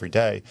operate in every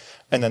day.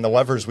 And then the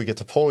levers we get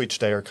to pull each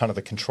day are kind of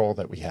the control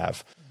that we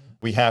have.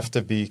 We have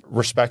to be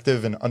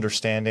respective and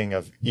understanding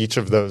of each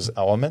of those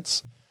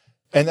elements.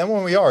 And then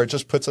when we are, it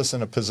just puts us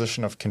in a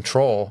position of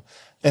control.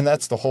 And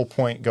that's the whole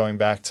point, going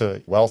back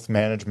to wealth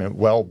management,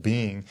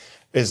 well-being,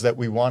 is that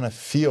we want to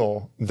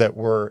feel that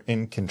we're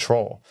in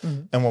control.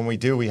 And when we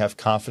do, we have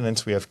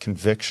confidence, we have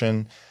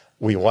conviction,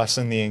 we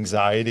lessen the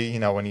anxiety.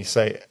 When you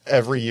say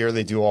every year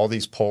they do all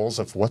these polls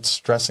of what's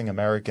stressing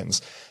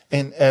Americans,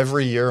 and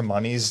every year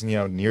money's,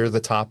 near the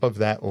top of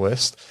that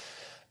list.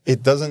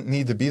 It doesn't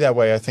need to be that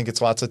way. I think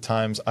it's lots of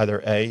times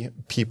either A,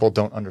 people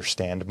don't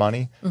understand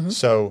money.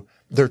 So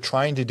they're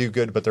trying to do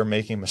good, but they're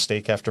making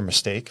mistake after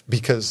mistake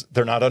because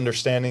they're not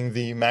understanding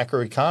the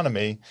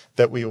macroeconomy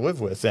that we live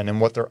with and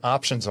what their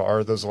options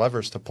are, those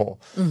levers to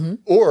pull.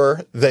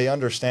 Or they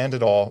understand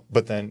it all,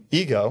 but then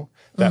ego,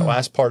 that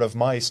last part of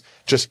mice,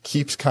 just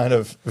keeps kind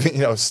of,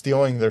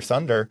 stealing their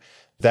thunder.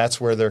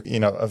 That's where they're,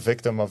 a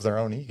victim of their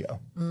own ego.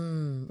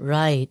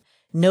 Right.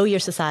 Know your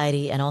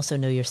society and also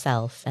know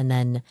yourself. And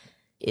then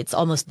it's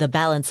almost the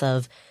balance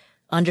of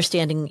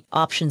understanding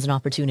options and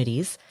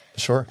opportunities.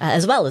 Sure.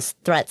 As well as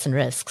threats and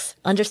risks.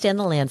 Understand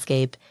the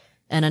landscape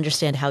and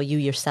understand how you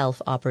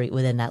yourself operate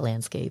within that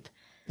landscape.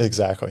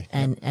 Exactly.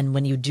 And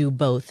when you do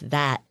both,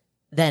 that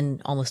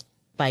then almost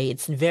by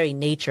its very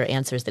nature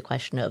answers the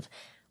question of,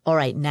 all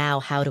right,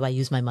 now how do I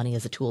use my money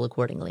as a tool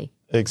accordingly?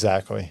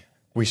 Exactly.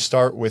 We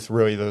start with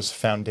really those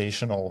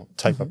foundational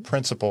type of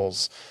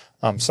principles.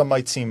 Some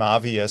might seem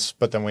obvious,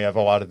 but then we have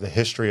a lot of the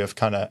history of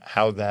kind of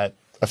how that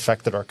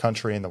affected our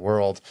country and the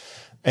world.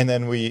 And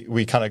then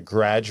we kind of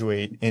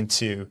graduate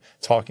into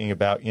talking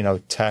about,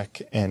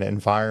 tech and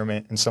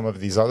environment and some of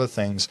these other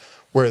things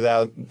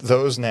where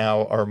those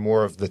now are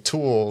more of the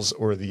tools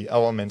or the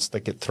elements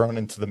that get thrown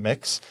into the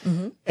mix.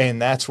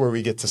 And that's where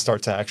we get to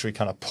start to actually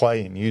kind of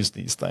play and use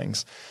these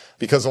things.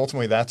 Because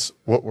ultimately that's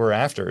what we're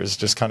after, is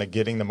just kind of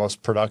getting the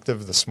most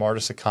productive, the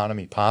smartest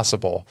economy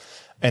possible.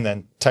 And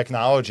then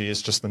technology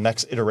is just the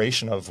next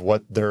iteration of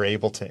what they're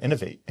able to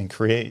innovate and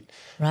create.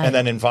 Right. And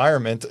then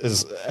environment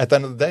is, at the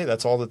end of the day,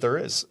 that's all that there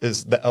is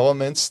the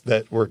elements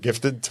that we're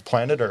gifted to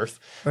planet Earth,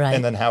 Right.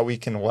 and then how we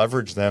can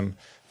leverage them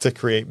to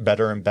create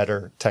better and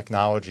better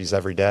technologies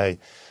every day.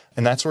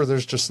 And that's where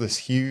there's just this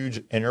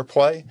huge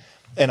interplay.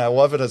 And I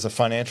love it as a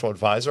financial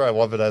advisor. I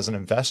love it as an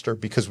investor,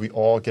 because we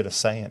all get a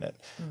say in it.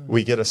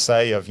 We get a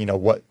say of,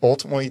 what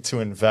ultimately to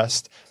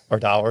invest our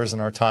dollars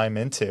and our time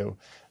into,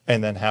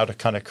 and then how to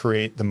kind of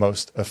create the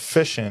most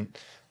efficient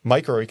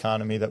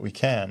microeconomy that we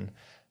can.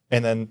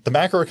 And then the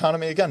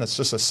macroeconomy, again, it's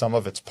just a sum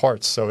of its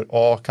parts. So it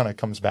all kind of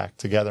comes back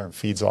together and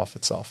feeds off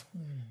itself.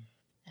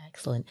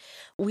 Excellent.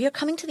 We are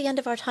coming to the end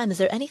of our time. Is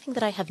there anything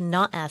that I have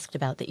not asked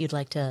about that you'd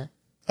like to?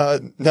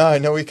 No, I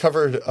know we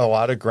covered a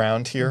lot of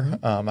ground here.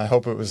 I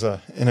hope it was an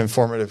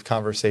informative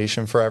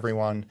conversation for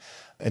everyone.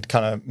 It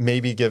kind of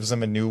maybe gives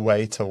them a new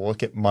way to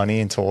look at money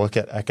and to look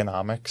at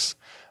economics.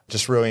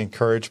 Just really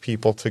encourage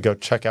people to go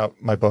check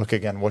out my book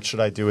again, What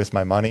Should I Do with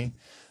My Money?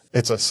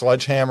 It's a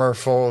sledgehammer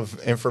full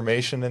of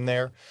information in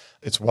there.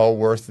 It's well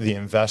worth the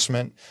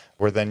investment,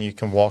 where then you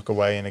can walk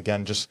away and,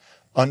 again, just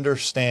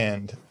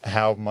understand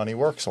how money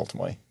works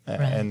ultimately. Right.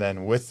 And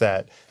then with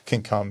that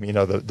can come,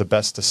 the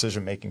best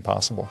decision making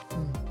possible.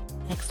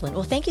 Excellent.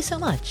 Well, thank you so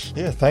much.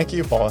 Yeah, thank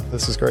you, Paula.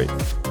 This is great.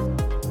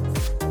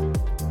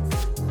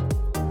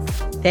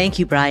 Thank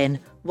you, Bryan.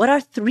 What are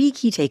 3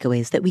 key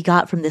takeaways that we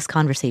got from this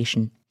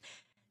conversation?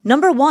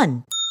 Number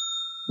 1,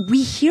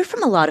 we hear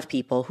from a lot of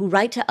people who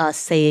write to us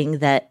saying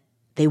that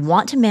they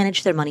want to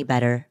manage their money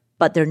better,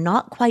 but they're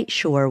not quite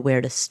sure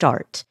where to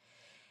start.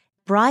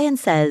 Bryan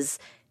says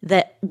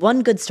that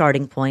one good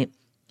starting point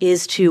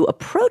is to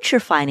approach your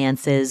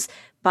finances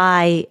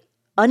by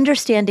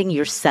understanding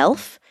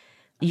yourself,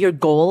 your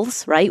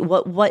goals, right?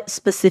 What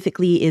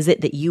specifically is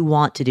it that you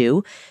want to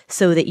do,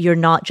 so that you're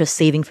not just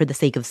saving for the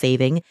sake of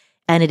saving,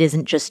 and it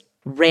isn't just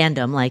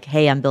random, like,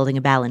 hey, I'm building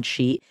a balance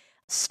sheet.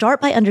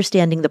 Start by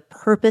understanding the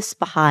purpose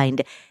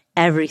behind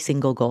every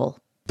single goal.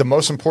 The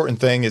most important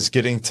thing is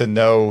getting to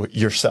know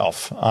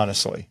yourself,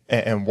 honestly,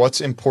 and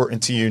what's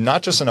important to you,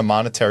 not just in a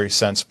monetary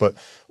sense, but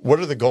what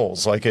are the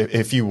goals? Like,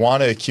 if you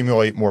want to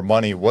accumulate more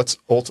money, what's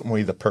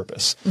ultimately the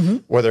purpose?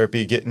 Whether it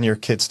be getting your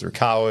kids through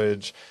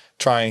college,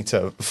 trying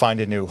to find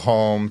a new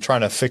home,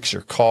 trying to fix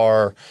your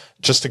car,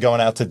 just to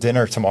going out to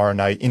dinner tomorrow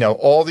night,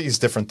 all these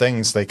different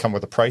things, they come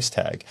with a price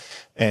tag.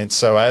 And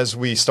so as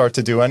we start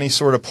to do any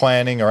sort of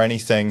planning or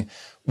anything,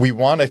 we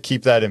want to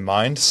keep that in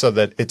mind, so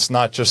that it's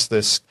not just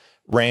this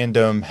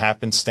random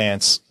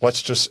happenstance,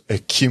 let's just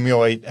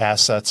accumulate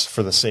assets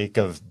for the sake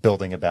of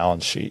building a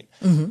balance sheet.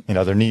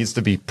 There needs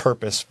to be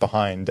purpose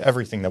behind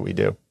everything that we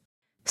do.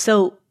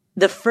 So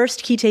the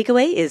first key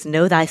takeaway is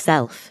know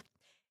thyself.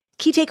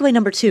 Key takeaway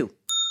number 2,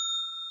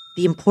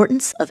 the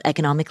importance of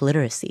economic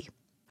literacy.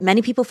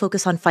 Many people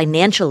focus on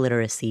financial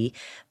literacy,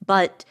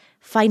 but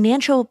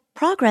financial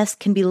progress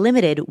can be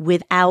limited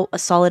without a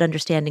solid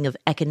understanding of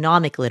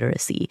economic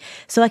literacy.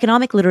 So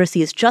economic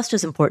literacy is just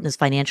as important as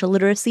financial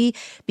literacy,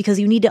 because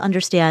you need to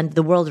understand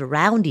the world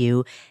around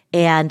you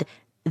and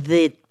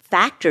the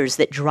factors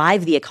that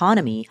drive the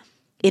economy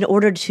in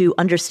order to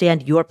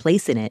understand your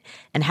place in it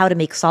and how to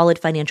make solid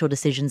financial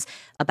decisions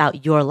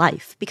about your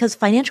life. Because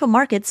financial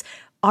markets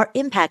are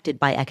impacted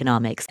by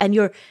economics, and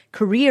your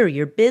career,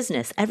 your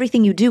business,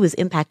 everything you do is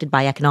impacted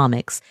by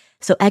economics.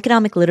 So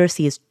economic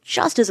literacy is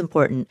just as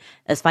important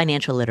as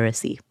financial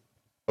literacy.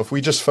 If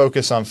we just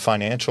focus on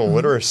financial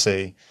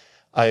literacy,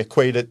 I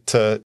equate it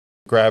to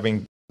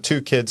grabbing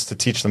 2 kids to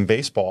teach them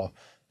baseball.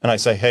 And I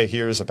say, hey,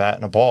 here's a bat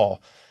and a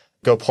ball.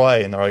 Go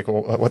play. And they're like,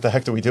 well, what the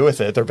heck do we do with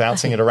it? They're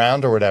bouncing it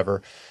around or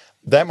whatever.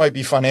 That might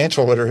be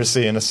financial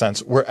literacy in a sense,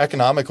 where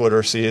economic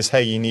literacy is,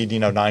 hey, you need,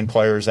 9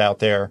 players out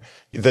there.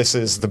 This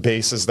is the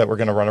bases that we're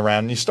going to run around.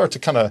 And you start to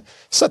kind of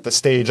set the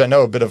stage. I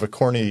know a bit of a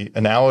corny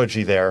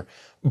analogy there,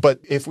 but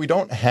if we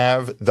don't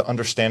have the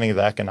understanding of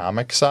the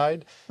economic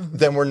side,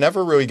 then we're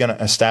never really going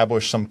to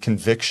establish some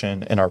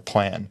conviction in our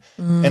plan.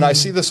 And I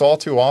see this all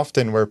too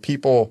often, where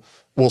people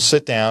will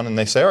sit down and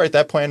they say, all right,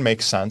 that plan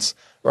makes sense.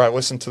 Or I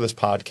listened to this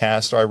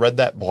podcast, or I read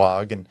that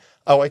blog and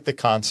I like the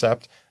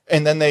concept.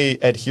 And then they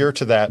adhere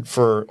to that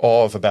for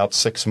all of about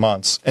 6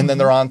 months. And then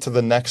they're on to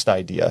the next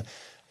idea.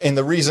 And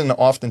the reason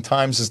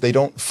oftentimes is they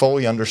don't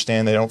fully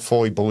understand, they don't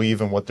fully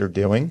believe in what they're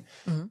doing.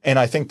 And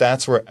I think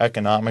that's where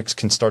economics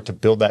can start to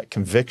build that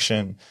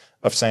conviction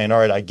of saying, all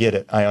right, I get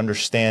it. I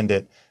understand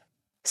it.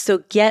 So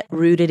get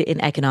rooted in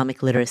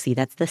economic literacy.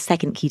 That's the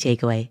second key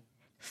takeaway.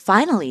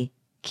 Finally,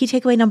 key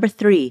takeaway number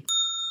 3.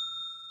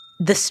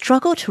 The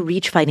struggle to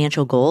reach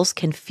financial goals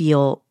can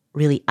feel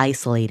really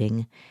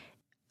isolating.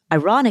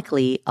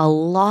 Ironically, a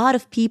lot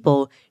of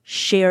people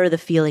share the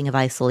feeling of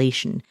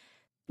isolation.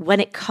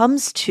 When it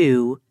comes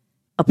to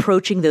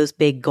approaching those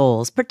big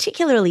goals,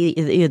 particularly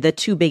the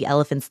two big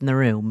elephants in the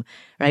room,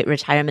 right?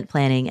 Retirement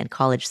planning and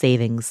college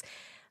savings.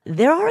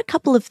 There are a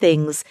couple of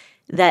things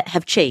that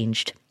have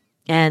changed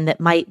and that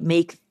might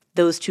make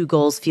those two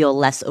goals feel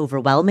less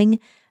overwhelming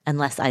and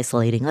less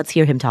isolating. Let's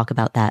hear him talk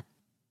about that.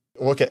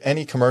 Look at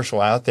any commercial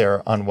out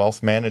there on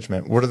wealth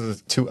management. What are the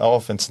two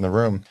elephants in the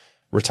room?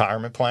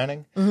 Retirement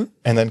planning and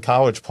then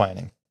college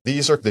planning.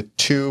 These are the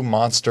two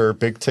monster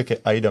big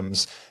ticket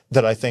items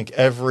that I think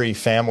every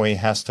family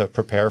has to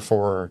prepare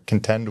for or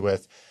contend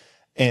with.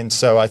 And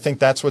so I think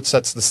that's what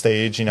sets the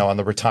stage. On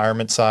the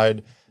retirement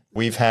side,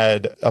 we've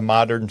had a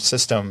modern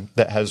system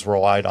that has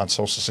relied on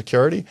Social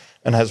Security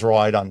and has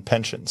relied on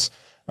pensions.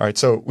 All right.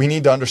 So we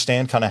need to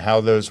understand kind of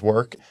how those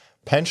work.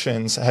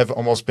 Pensions have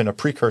almost been a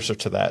precursor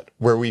to that,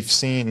 where we've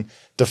seen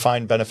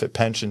defined benefit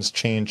pensions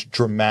change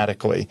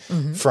dramatically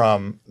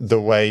from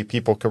the way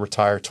people could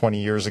retire 20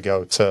 years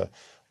ago to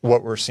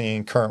what we're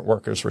seeing current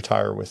workers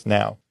retire with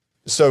now.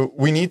 So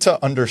we need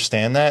to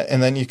understand that.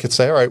 And then you could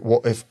say, all right,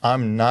 well, if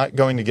I'm not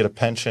going to get a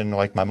pension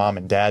like my mom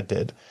and dad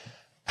did,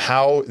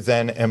 how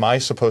then am I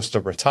supposed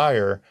to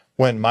retire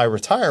when my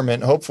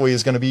retirement hopefully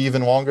is going to be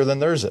even longer than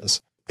theirs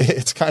is?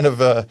 It's kind of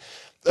a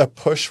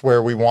push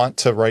where we want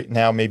to right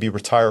now maybe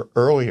retire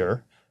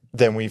earlier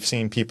than we've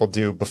seen people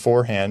do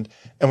beforehand.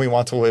 And we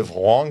want to live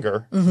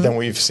longer than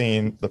we've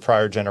seen the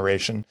prior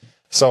generation.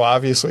 So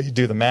obviously, you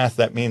do the math,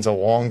 that means a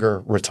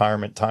longer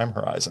retirement time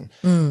horizon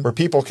where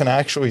people can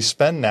actually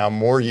spend now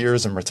more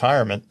years in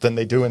retirement than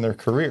they do in their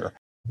career.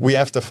 We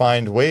have to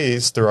find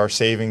ways through our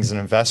savings and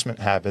investment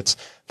habits,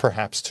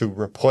 perhaps to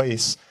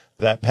replace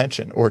that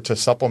pension or to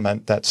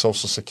supplement that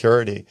Social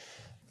Security.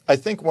 I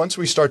think once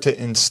we start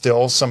to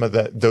instill some of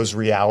those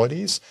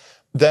realities,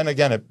 then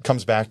again, it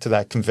comes back to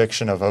that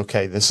conviction of,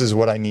 okay, this is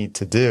what I need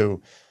to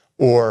do,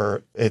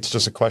 or it's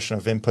just a question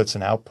of inputs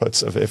and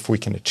outputs of if we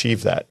can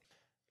achieve that.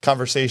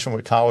 Conversation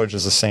with college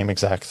is the same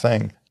exact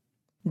thing.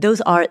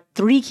 Those are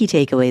 3 key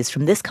takeaways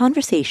from this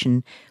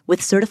conversation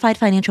with certified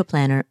financial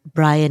planner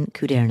Bryan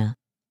Kuderna.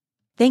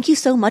 Thank you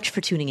so much for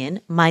tuning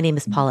in. My name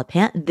is Paula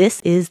Pant. This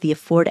is the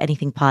Afford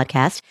Anything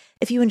podcast.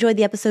 If you enjoyed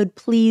the episode,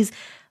 please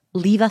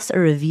leave us a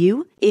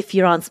review. If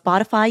you're on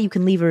Spotify, you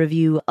can leave a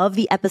review of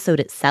the episode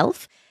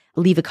itself.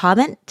 Leave a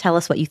comment. Tell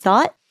us what you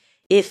thought.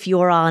 If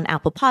you're on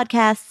Apple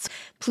Podcasts,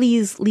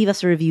 please leave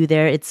us a review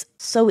there. It's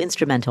so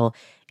instrumental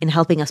in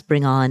helping us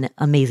bring on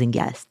amazing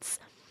guests.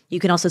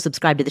 You can also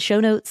subscribe to the show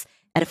notes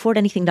at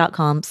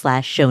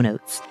affordanything.com/show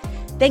notes.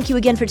 Thank you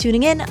again for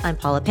tuning in. I'm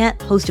Paula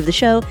Pant, host of the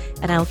show,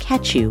 and I will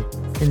catch you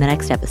in the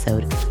next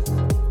episode.